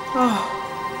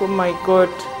 Oh my God.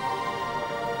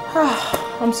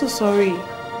 I'm so sorry.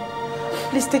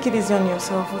 Please take it easy on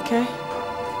yourself, okay?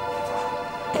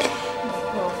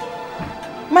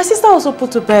 My sister also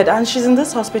put to bed and she's in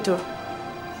this hospital.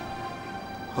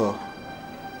 Oh.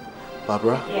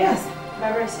 Barbara? Yes,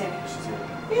 Barbara is here. She's here.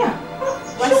 Yeah.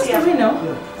 What's the we know?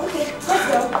 Yeah. Okay, let's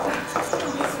go.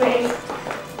 This way.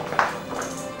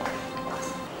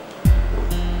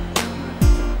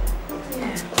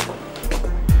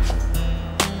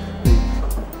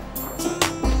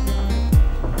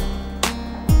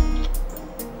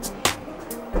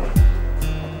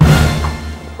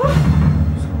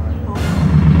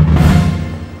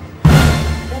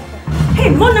 Hey,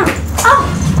 Mona! Ow!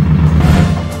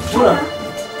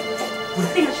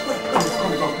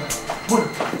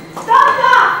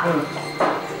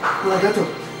 Mona, get up.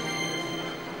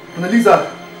 Annalisa.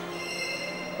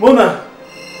 Mona.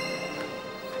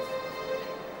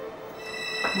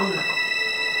 Mona.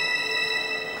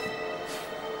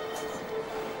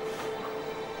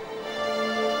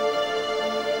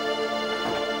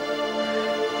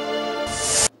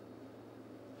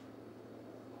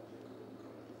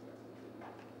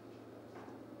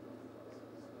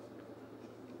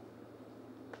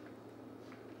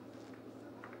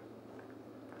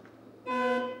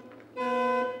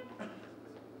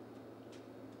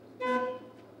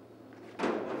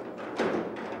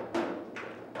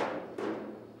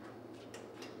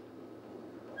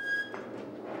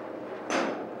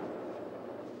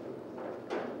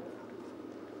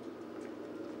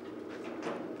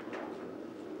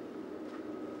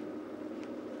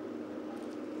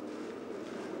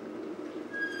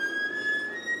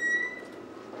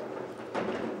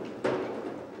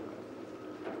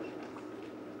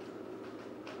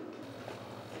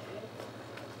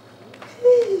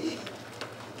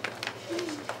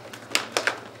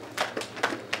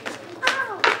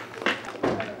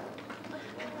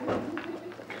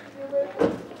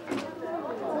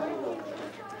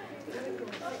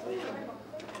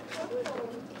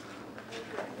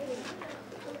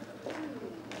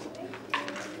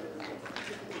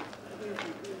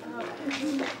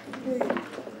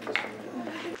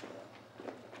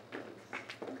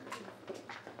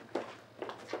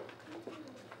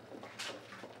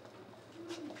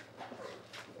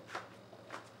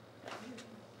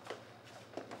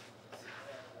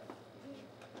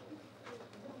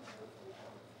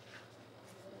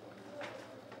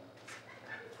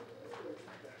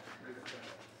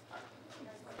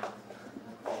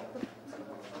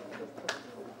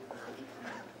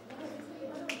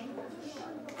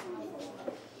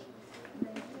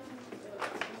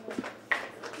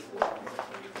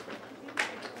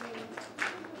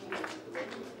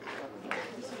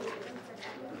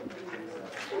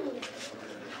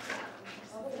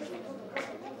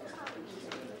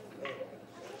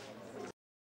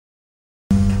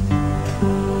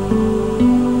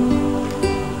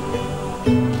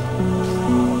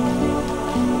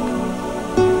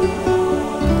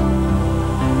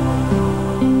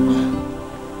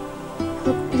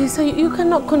 You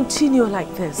cannot continue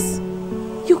like this.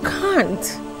 You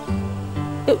can't.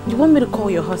 You want me to call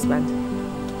your husband?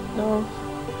 No.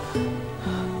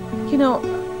 You know,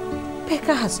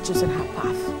 Becca has chosen her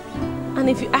path. And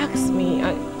if you ask me,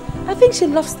 I think she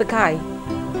loves the guy.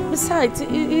 Besides,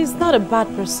 he's not a bad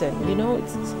person, you know?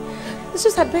 It's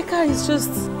just that Becca is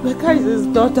his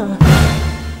daughter.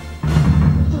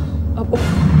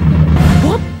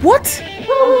 What?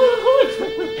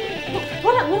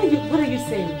 What are you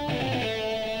saying?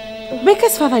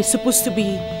 Becca's father is supposed to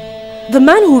be the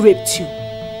man who raped you.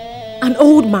 An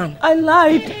old man. I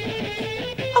lied.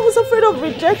 I was afraid of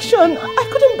rejection. I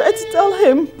couldn't bear to tell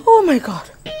him. Oh my God.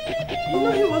 You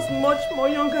know he was much more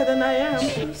younger than I am.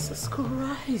 Jesus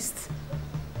Christ.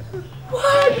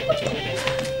 What?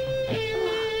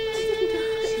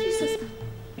 Jesus.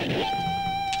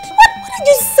 What did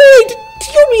you say? Do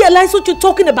you realize what you're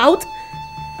talking about?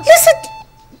 Listen.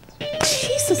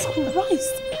 Jesus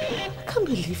Christ. I can't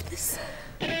believe this.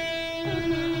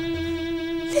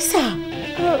 Lisa.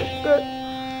 Oh, God.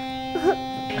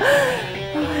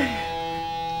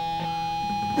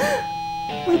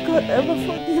 Will God ever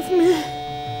forgive me?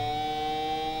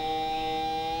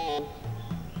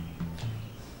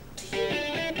 Do you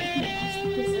know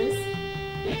what this is?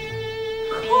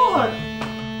 God!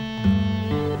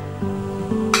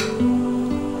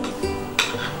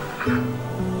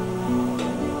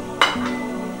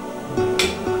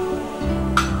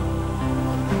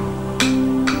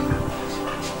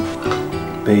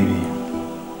 Baby,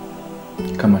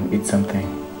 come on, eat something.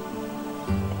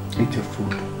 Eat your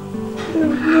food.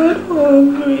 I'm not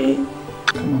hungry.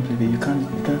 Come on, baby, you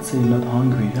can't say you're not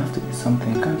hungry. You have to eat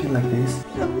something. You can't be like this.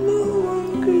 I'm not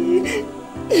hungry.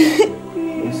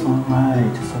 It's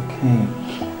alright, it's okay.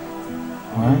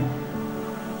 Alright?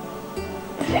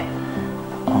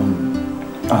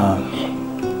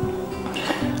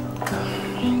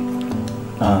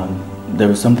 There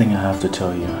is something I have to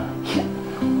tell you.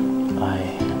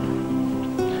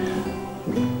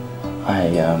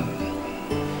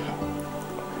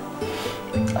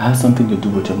 I had something to do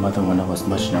with your mother when I was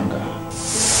much younger.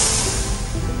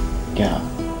 Yeah,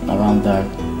 around that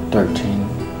 13.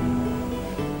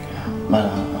 Yeah, but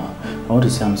I want to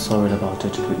say I'm sorry about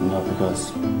it, you know,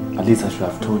 because at least I should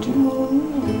have told you.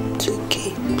 It's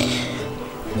okay.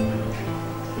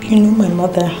 You know my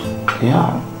mother.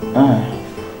 Yeah,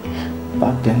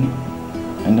 back then,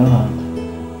 I know her.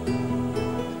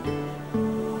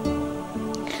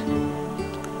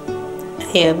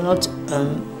 I have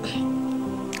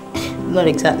not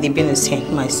exactly been a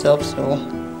saint myself, so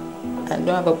I don't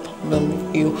have a problem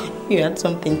with you. You had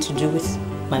something to do with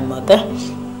my mother.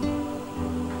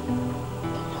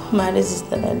 What matters is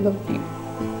that I love you.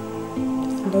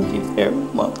 I love you very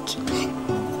much.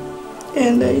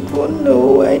 And I don't know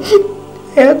why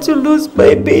I had to lose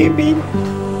my baby.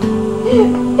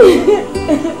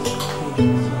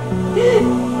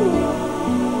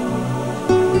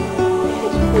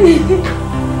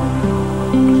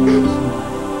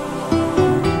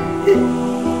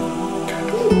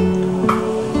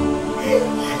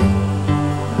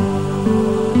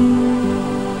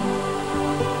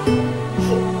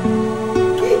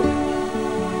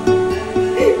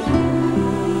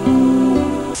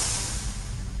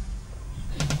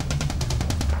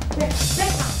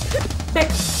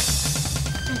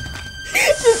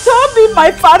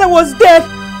 My father was dead. I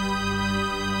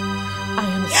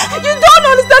understand. You don't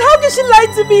understand. How can she lie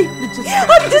to me?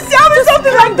 How did you tell me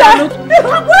something like that?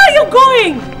 Where are you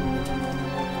going?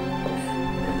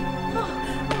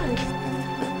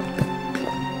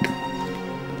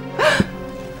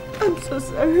 I'm so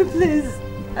sorry, please.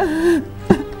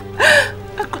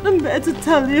 I couldn't bear to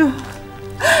tell you.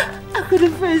 I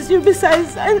couldn't face you.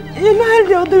 Besides, you know how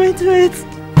you're doing to it.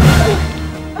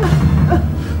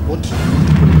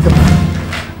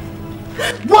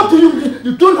 What do you mean?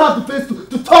 You don't have the face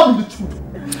to tell me the truth.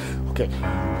 Okay.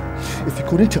 If you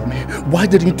couldn't tell me, why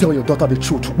didn't you tell your daughter the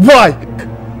truth? Why?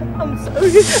 I'm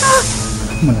sorry.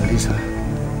 Mona Lisa,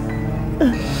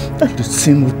 you're the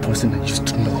same old person I used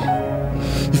to know.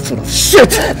 You're full of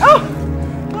shit!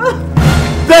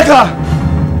 Becca!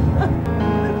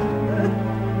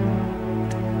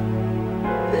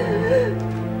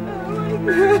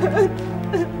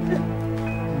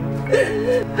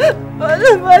 What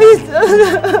have I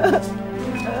done?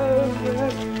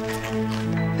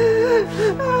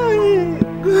 Oh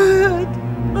God.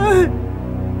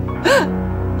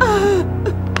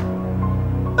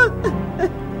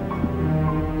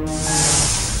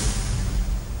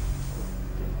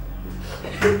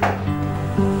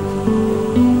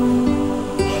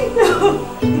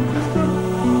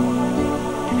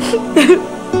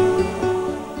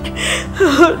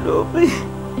 Oh no, please.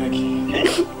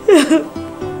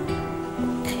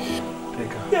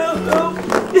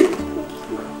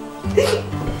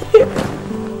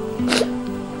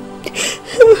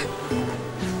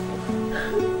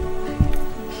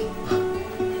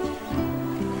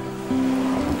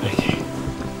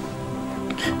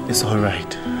 It's all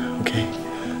right, okay?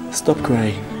 Stop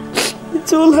crying.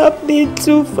 It's all happening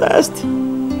too fast.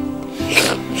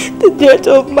 The death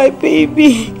of my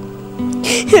baby.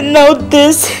 And now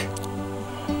this.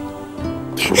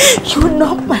 You are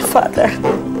not my father.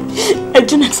 I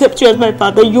don't accept you as my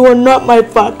father. You are not my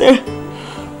father.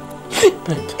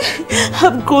 But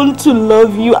I've grown to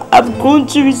love you. I've grown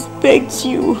to respect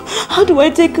you. How do I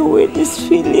take away these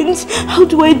feelings? How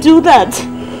do I do that?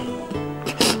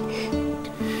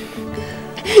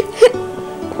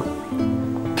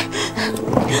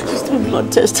 Just do a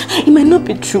blood test. It might not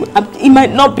be true. It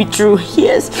might not be true.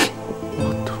 Yes.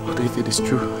 What if it is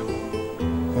true?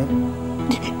 Huh?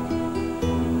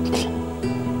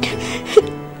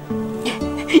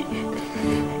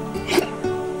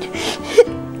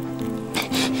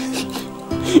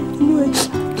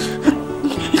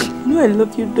 I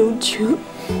love you, don't you?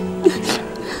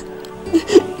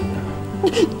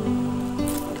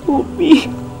 Hold me.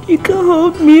 You can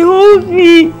hold me. Hold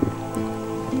me.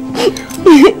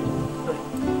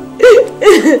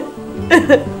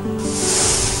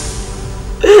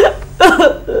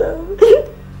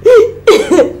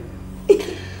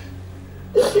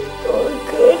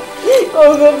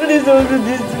 Oh God, please don't do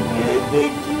this to me. I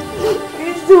beg you.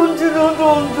 Please don't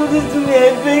do this to me. I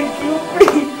beg you.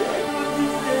 Please.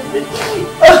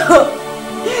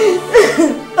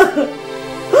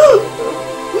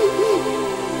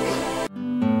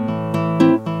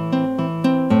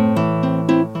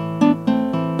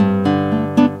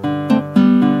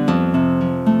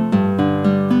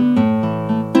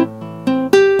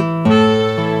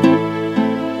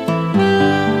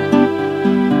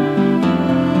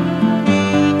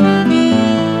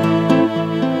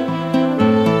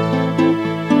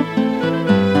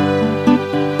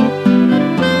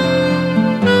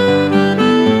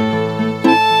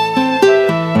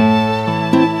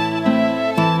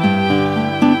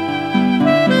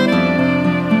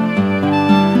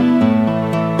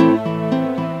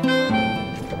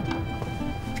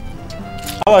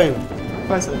 How are you?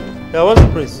 Fine, sir. Yeah, what's the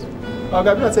price? Okay,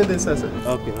 I'm not saying this, sir.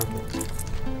 Okay.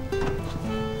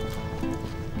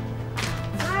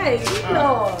 Hi,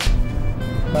 Lord.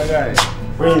 My guy.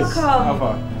 Prince.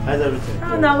 Welcome. How's everything?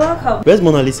 Oh, no, welcome. Where's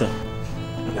Mona Lisa?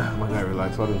 My guy,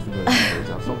 relax. Why don't you go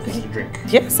have something to drink?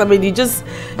 Yes, I mean, you just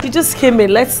came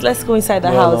in. Let's go inside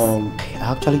the house.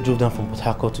 I actually drove down from Port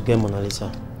Harcourt to get Mona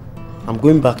Lisa. I'm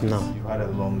going back now. You had a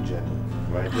long journey,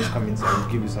 right? Just come inside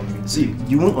and give you something. See,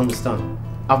 you won't understand.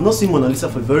 I've not seen Mona Lisa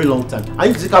for a very long time. I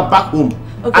need to take her back home.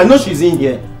 Okay. I know she's in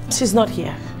here. She's not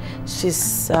here.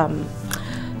 She's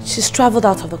traveled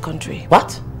out of the country.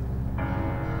 What?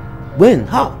 When?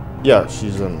 How? Yeah,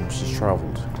 she's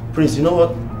traveled. Prince, you know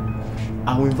what?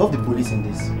 I will involve the police in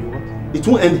this. You what? It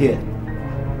won't end here.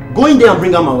 Go in there and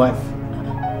bring out my wife.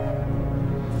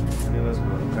 Okay, let's go.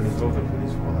 You can involve the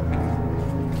police for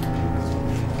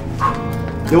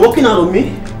that. They're walking out on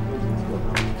me.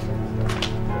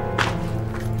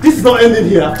 This is not ending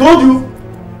here. I've told you.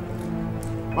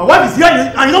 My wife is here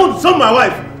and you know what to my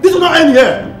wife. This will not end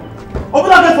here. Open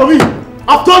that gate for me.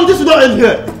 I've told you this will not end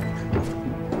here.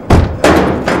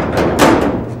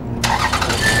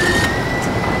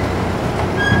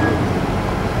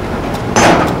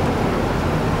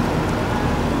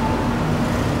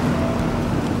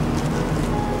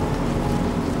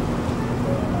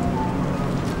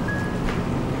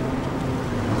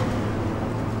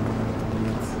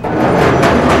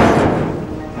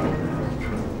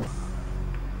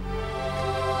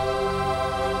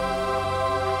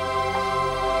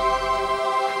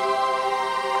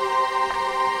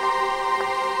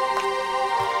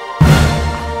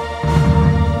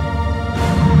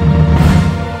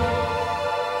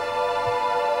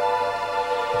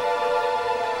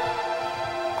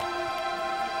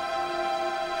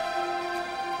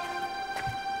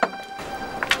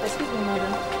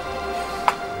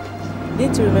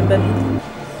 To remember me.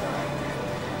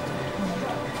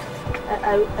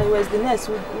 I was the nurse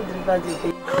who delivered the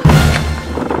baby.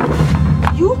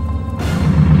 You?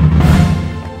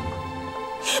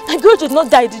 My girl did not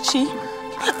die, did she?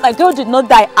 My girl did not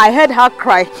die. I heard her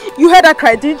cry. You heard her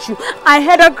cry, didn't you? I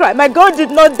heard her cry. My girl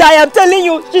did not die. I'm telling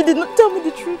you. She did not tell me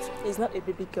the truth. It's not a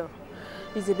baby girl.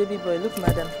 It's a baby boy. Look,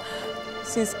 madam.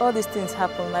 Since all these things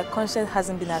happened, my conscience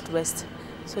hasn't been at rest.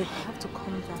 So you have to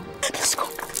calm down. Let's go.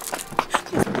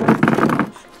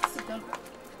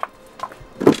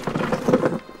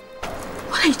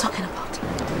 What are you talking about?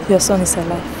 Your son is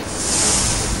alive.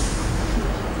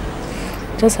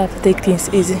 Just have to take things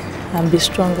easy and be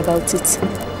strong about it.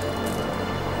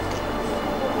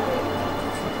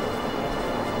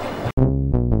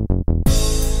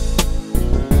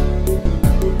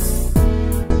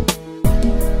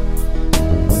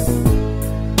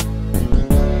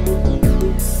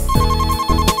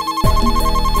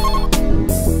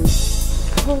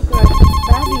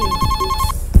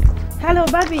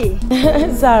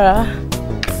 Zara,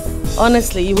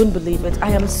 honestly, you wouldn't believe it. I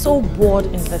am so bored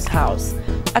in this house.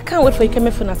 I can't wait for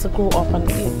Ikemefuna to grow up and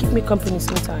keep me company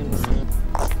sometimes.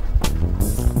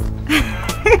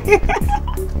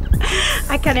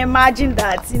 I can imagine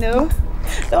that, you know.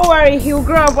 Don't worry, he'll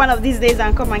grow up one of these days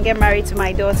and come and get married to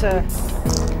my daughter.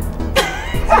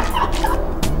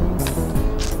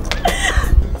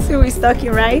 See, we're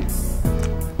talking, right?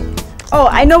 Oh,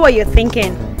 I know what you're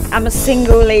thinking. I'm a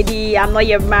single lady, I'm not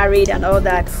yet married and all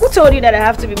that. Who told you that I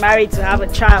have to be married to have a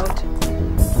child?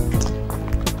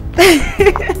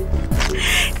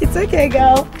 It's okay,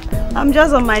 girl. I'm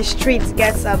just on my street to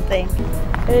get something.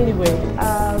 Anyway,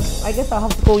 I guess I'll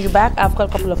have to call you back. I've got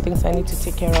a couple of things I need to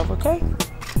take care of, okay?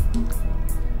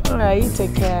 Alright, you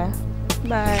take care.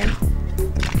 Bye.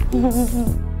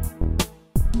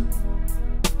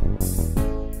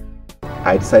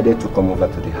 I decided to come over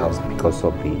to the house because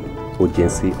of the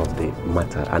urgency of the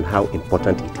matter and how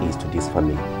important it is to this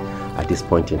family at this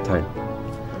point in time.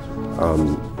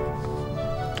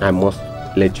 I must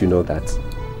let you know that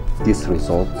this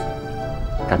result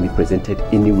can be presented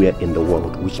anywhere in the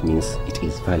world, which means it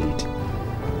is valid.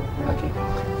 Okay.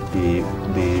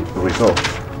 The result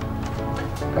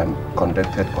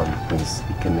conducted on Prince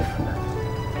Ikemefuna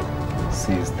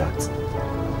says that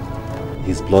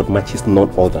his blood matches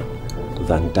none other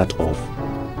than that of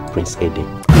Prince EDO.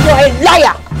 You're a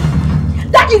liar!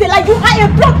 That is a lie! You are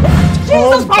a blood!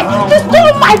 Jesus Christ! You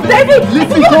stole my baby!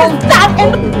 You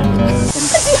understand?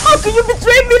 How can you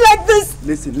betray me like this?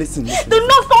 Listen. Do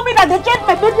not tell me that they changed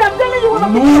my baby. I'm telling you what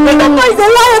I'm doing. The doctor is a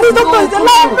liar! The doctor is a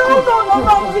liar!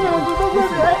 No!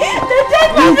 They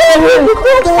changed my baby! You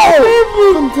took my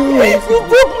baby! You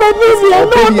took my baby! I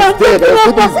know what I'm talking about!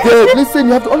 Baby's dead! Listen,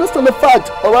 you have to understand the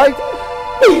fact, alright?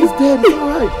 He's dead, it's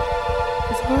alright.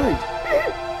 It's alright.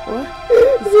 Alright?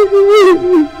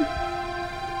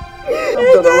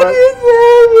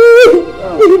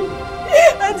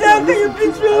 And how can you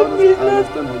betray me? I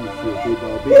understand how you feel, baby.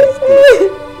 Our baby's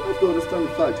dead. Of don't understand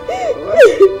the fact.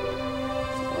 Alright?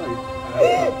 Fine.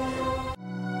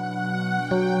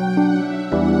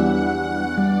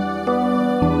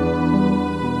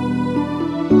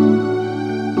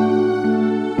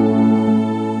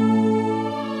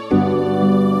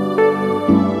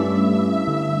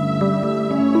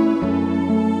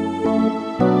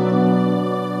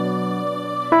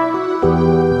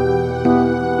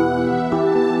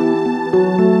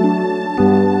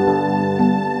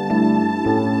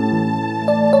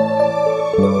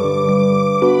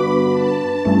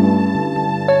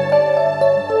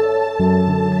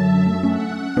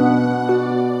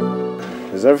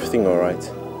 Is everything alright?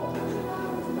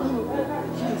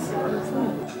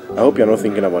 I hope you're not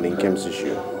thinking about Nkem's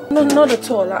issue. No, not at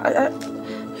all. I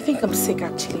think I'm sick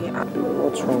actually.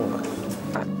 What's wrong?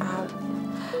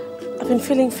 I've been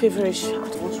feeling feverish.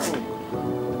 What's wrong?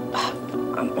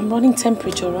 I'm running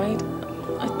temperature, right?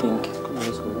 I think. Come on,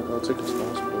 let's go. I'll take you to the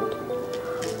hospital.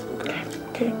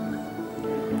 Okay.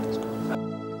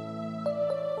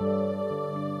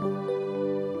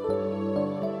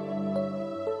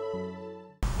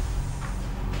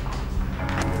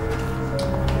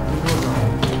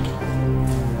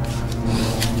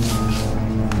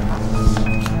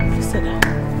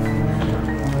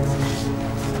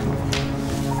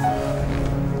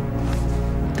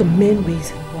 The main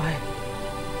reason why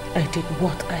I did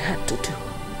what I had to do.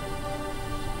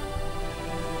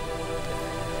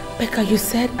 Becca, you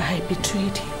said I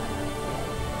betrayed you.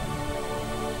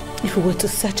 If we were to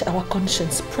search our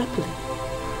conscience properly,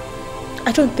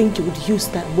 I don't think you would use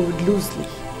that word loosely.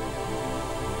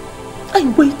 I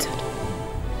waited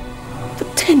for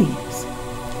 10 years.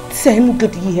 10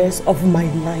 good years of my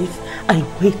life, I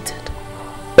waited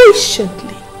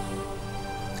patiently.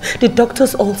 The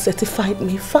doctors all certified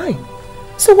me fine.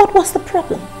 So what was the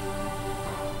problem?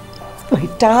 My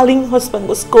darling husband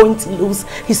was going to lose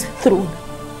his throne.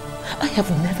 I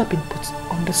have never been put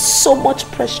under so much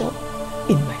pressure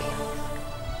in my life.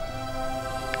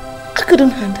 I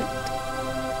couldn't handle it.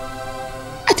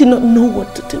 I did not know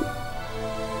what to do.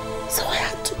 So I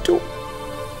had to do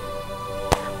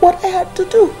what I had to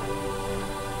do.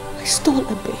 I stole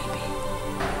a baby.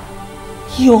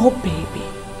 Your baby.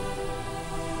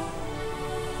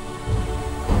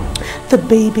 The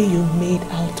baby you made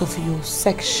out of your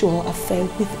sexual affair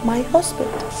with my husband.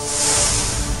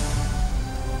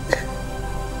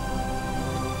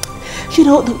 You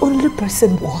know, the only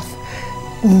person worth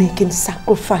making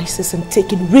sacrifices and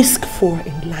taking risk for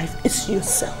in life is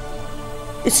yourself.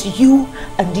 It's you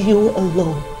and you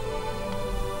alone.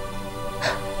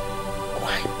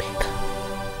 Why, Becca?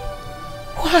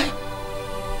 Why?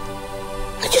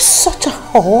 Are you such a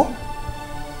whore?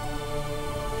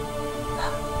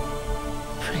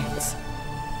 Prince.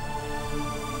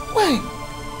 Why?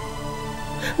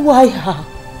 Why her?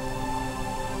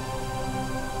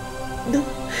 No,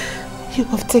 you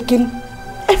have taken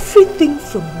everything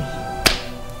from me.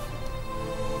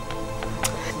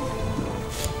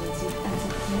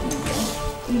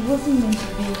 It wasn't meant to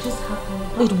be, it just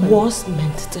happened. It was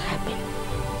meant to happen.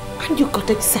 And you got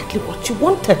exactly what you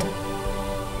wanted.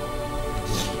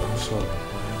 I'm sorry,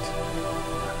 right?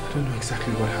 I don't know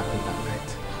exactly what happened that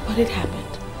night. But it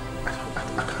happened. I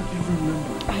can't even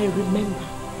remember. I remember.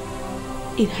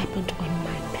 It happened on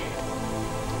my bed.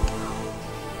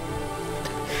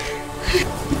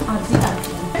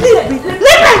 Leave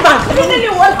my bag! Let me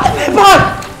what happened.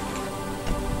 Bag!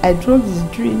 I drank his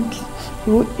drink.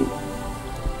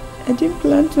 I didn't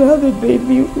plan to have a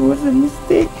baby. It was a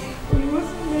mistake. It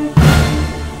wasn't meant.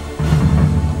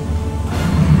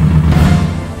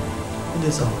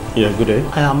 Yes, sir. Yeah, good day.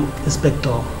 I am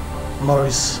Inspector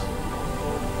Morris.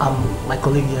 My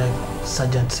colleague here,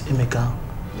 Sergeant Emeka.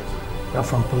 We are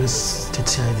from Police State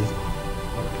CID.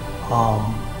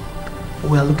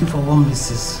 We are looking for one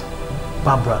Mrs.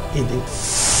 Barbara Ede.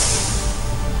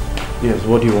 Yes,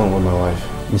 what do you want with my wife?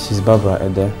 Mrs. Barbara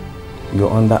Ede,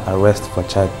 you're under arrest for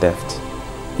child theft.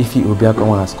 Ifi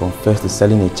Obiakonwa has confessed to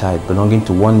selling a child belonging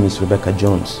to one Miss Rebecca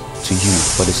Jones to you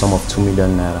for the sum of 2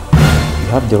 million naira. You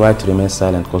have the right to remain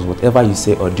silent because whatever you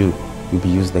say or do will be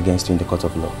used against you in the court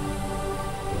of law.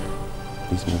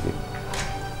 Please move it.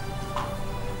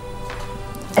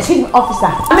 She's an officer.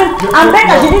 I'm begging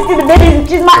her. She didn't see the baby.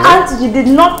 She's my auntie. She did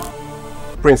not.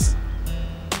 Prince,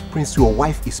 your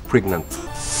wife is pregnant.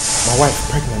 My wife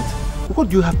pregnant? What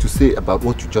do you have to say about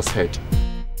what you just heard?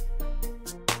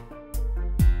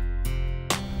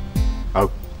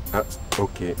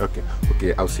 Okay,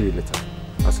 I'll see you later.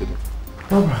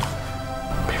 Barbara,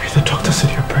 baby, the doctor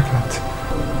said you're pregnant.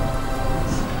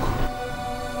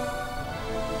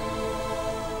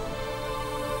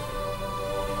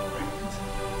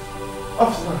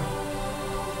 Officer.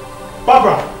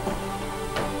 Barbara.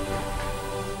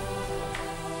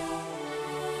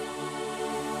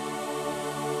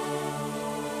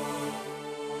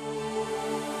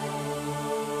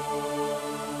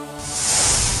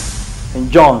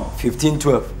 In John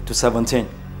 15:12-17.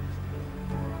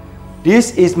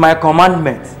 This is my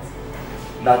commandment,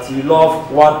 that you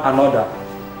love one another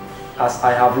as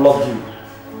I have loved you.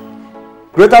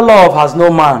 Greater love has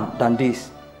no man than this,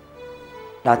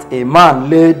 that a man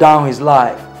lay down his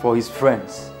life for his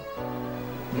friends.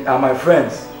 You are my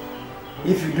friends,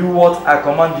 if you do what I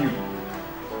command you.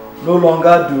 No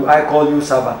longer do I call you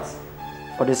servants,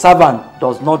 for the servant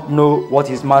does not know what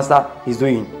his master is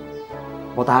doing.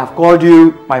 But I have called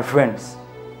you my friends,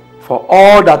 for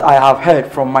all that I have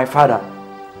heard from my Father,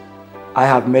 I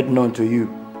have made known to you.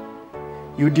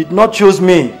 You did not choose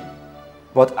me,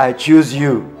 but I chose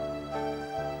you,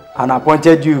 and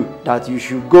appointed you that you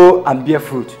should go and bear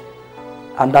fruit,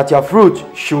 and that your fruit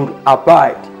should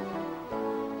abide,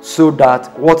 so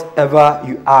that whatever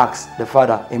you ask the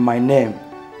Father in my name,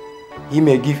 he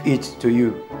may give it to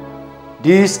you.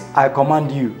 This I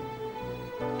command you,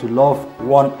 to love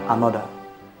one another.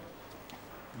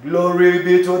 Glory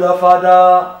be to the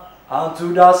Father, and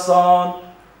to the Son,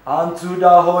 and to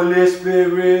the Holy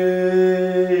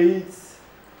Spirit.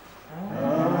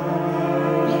 Amen.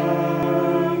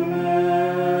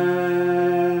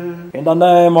 In the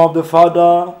name of the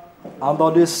Father, and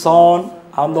of the Son,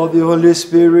 and of the Holy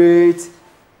Spirit.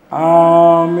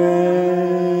 Amen.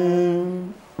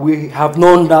 We have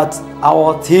known that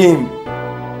our theme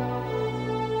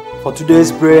for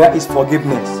today's prayer is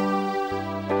forgiveness.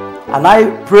 And I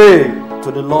pray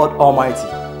to the Lord Almighty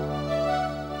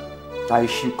that He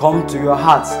should come to your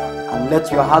hearts and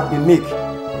let your heart be meek,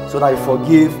 so that you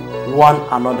forgive one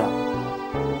another.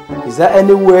 Is there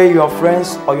any way your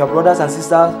friends or your brothers and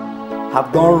sisters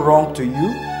have done wrong to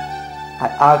you? I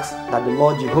ask that the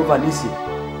Lord Jehovah Nissi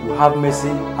will have mercy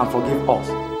and forgive us,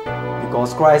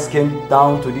 because Christ came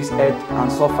down to this earth and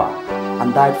suffered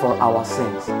and died for our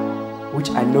sins, which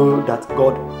I know that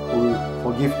God will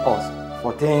forgive us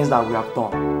for things that we have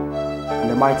done. In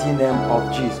the mighty name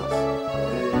of Jesus.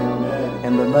 Amen.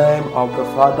 In the name of the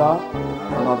Father,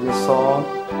 and of the Son,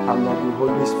 and of the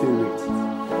Holy Spirit.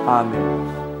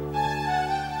 Amen.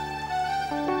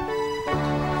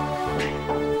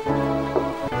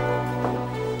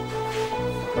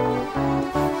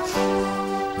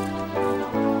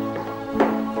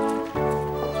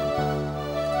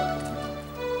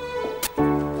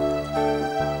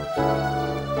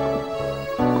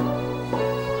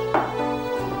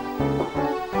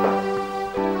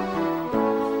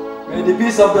 The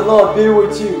peace of the Lord be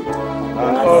with you.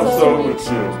 And also with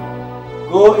you.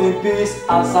 Go in peace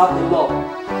and serve the Lord.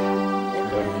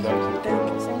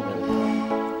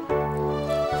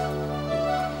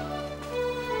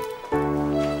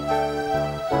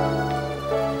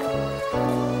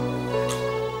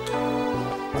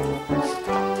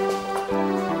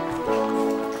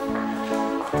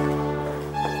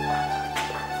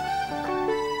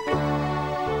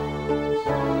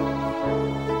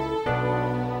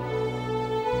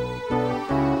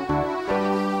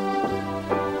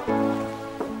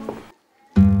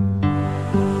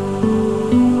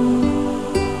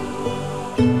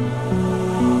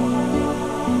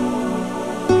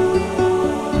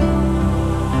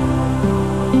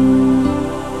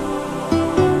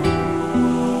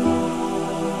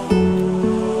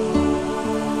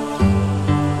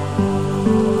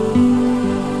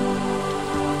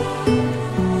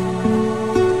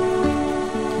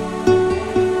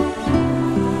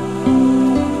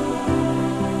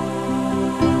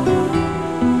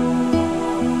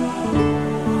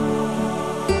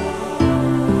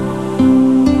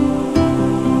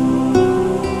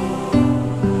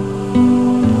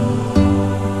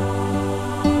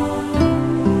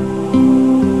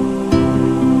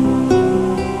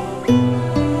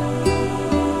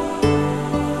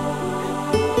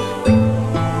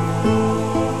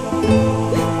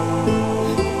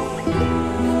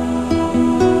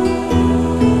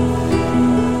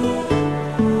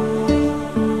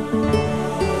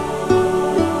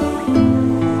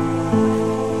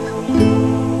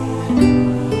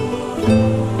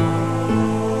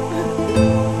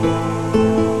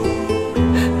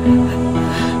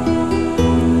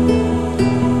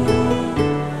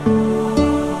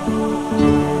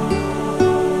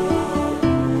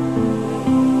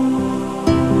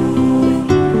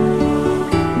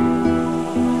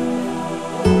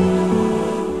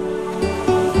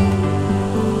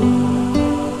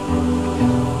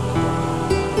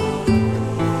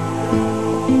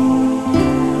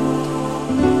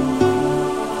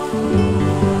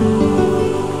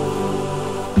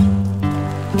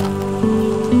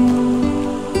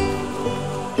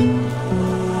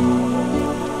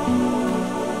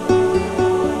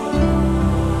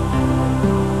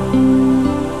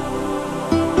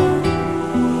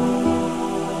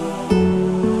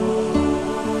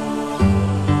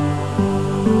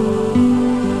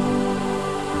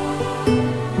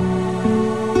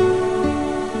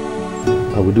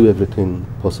 everything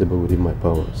possible within my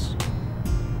powers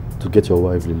to get your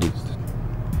wife released.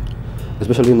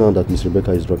 Especially now that Miss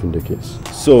Rebecca is dropping the case.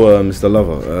 So, Mr.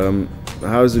 Lover,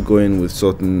 how is it going with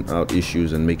sorting out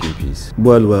issues and making peace?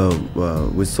 Well,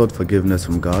 we sought forgiveness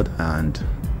from God and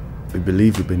we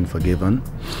believe we've been forgiven.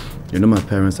 You know, my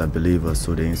parents are believers,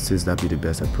 so they insist that be the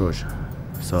best approach.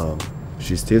 So,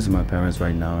 she stays with my parents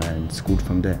right now and it's good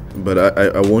from there. But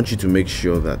I want you to make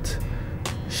sure that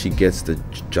she gets the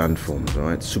Jan forms,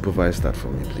 alright? Supervise that for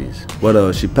me, please.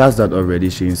 Well, she passed that already.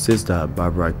 She insists that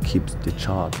Barbara keeps the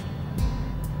child.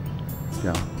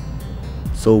 Yeah.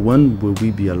 So when will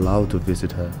we be allowed to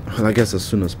visit her? Well, I guess as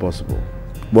soon as possible.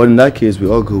 Well, in that case, we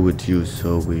all go with you,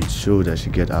 so we ensure that she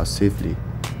gets out safely.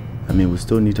 I mean, we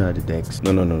still need her at the decks.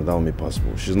 No, that won't be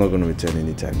possible. She's not going to return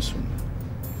anytime soon.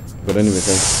 But anyway,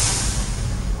 thanks.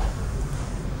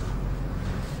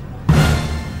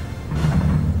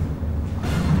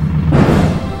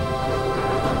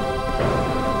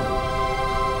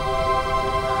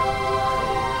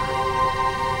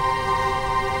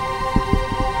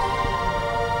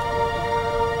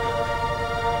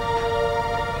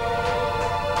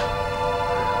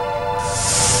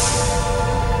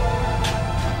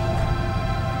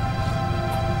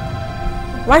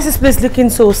 Why is this place looking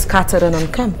so scattered and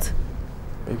unkempt?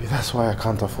 Maybe that's why I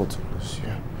can't afford to lose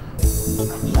you.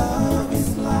 Love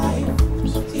is life,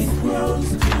 it grows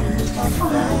to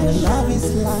perfect. Love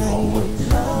is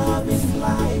life, love is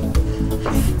life,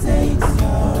 it takes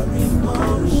your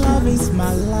emotion. Love is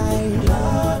my life,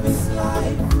 love is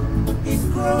life, it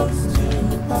grows to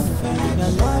perfect.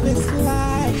 Love is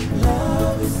life,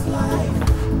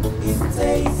 it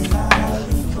takes your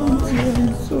emotion.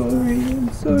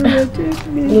 I'm sorry, I didn't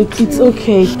mean to. Look, it's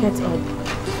okay. Get up.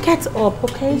 Get up,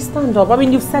 okay? Stand up. I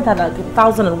mean, you've said that like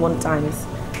 1,001 times.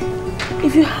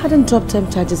 If you hadn't dropped 10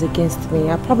 charges against me,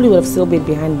 I probably would have still been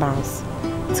behind bars.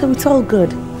 So it's all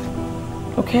good.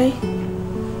 Okay?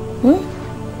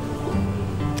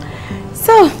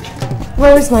 So,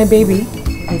 where is my baby?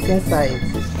 I guess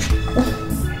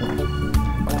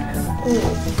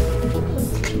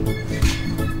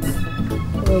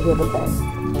Maybe the best.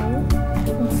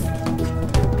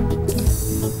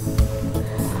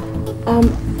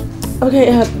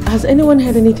 Okay, has anyone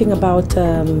heard anything about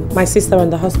my sister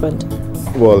and the husband?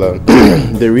 Well,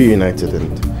 they reunited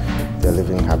and they're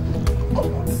living happily.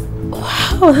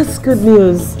 Wow, that's good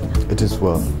news. It is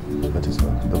well. It is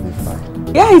well. They'll be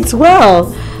fine. Yeah, it's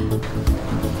well.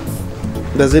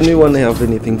 Does anyone have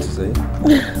anything to say?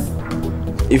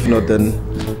 If not, then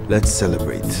let's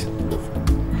celebrate.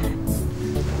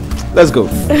 Let's go.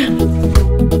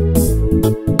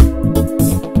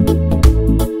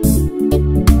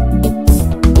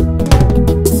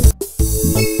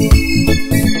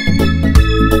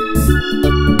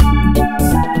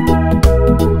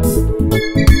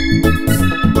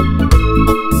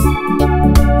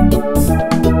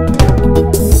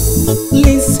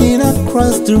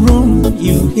 The room,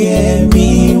 you hear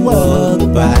me walk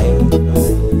by.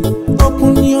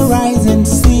 Open your eyes and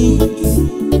see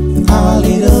our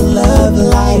little love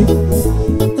life.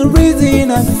 The reason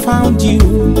I found you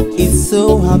is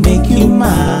so I'll make you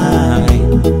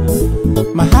mine.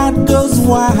 My heart goes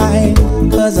wide,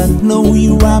 cause I know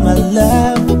you are my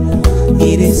love.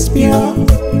 It is pure,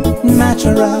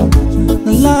 natural,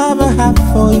 the love I have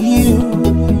for you.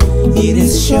 It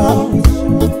is sure,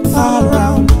 all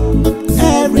around.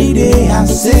 Every day I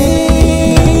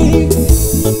say,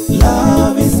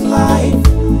 love is life,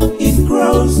 it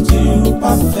grows to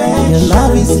perfection.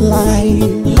 Love is life,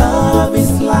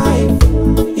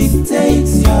 it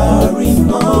takes your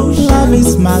emotion. Love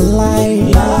is my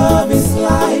life, love is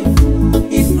life,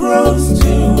 it grows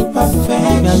to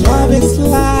perfection. Love is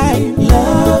life,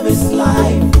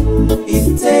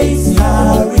 it takes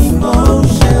your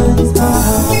emotions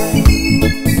high.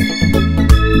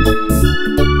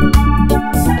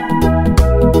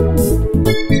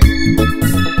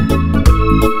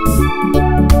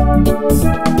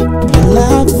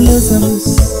 Love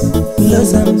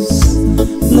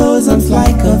blossoms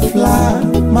like a flower.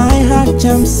 My heart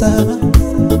jumps up,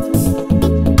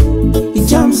 it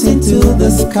jumps into the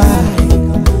sky.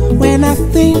 When I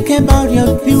think about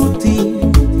your beauty,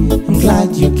 I'm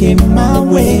glad you came my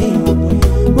way.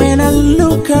 When I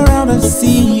look around and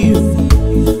see you,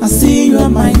 I see you are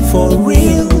mine for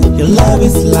real. Your love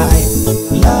is life,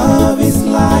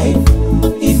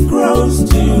 it grows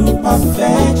to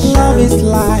perfection. Love is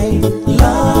life,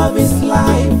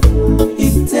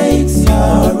 it takes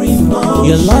your emotion.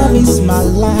 Your love is my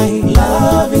life,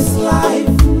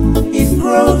 it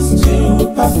grows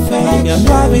to perfection. Your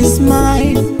love is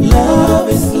mine,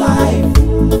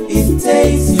 it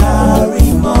takes your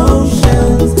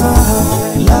emotions.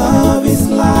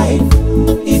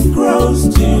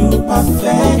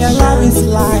 perfection. Your love is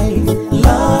life.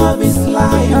 Love is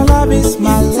life. Your love is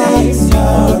my life.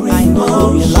 I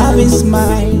know your love is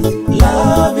mine.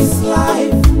 Love is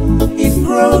life. It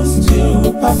grows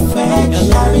to perfection. Your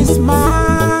love is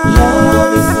mine.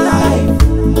 Love is life.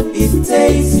 It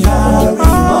takes your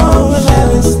emotion.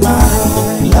 Love is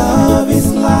mine. Love is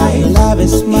life. Love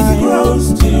is mine. It grows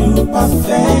to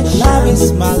perfection. Love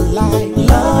is my life.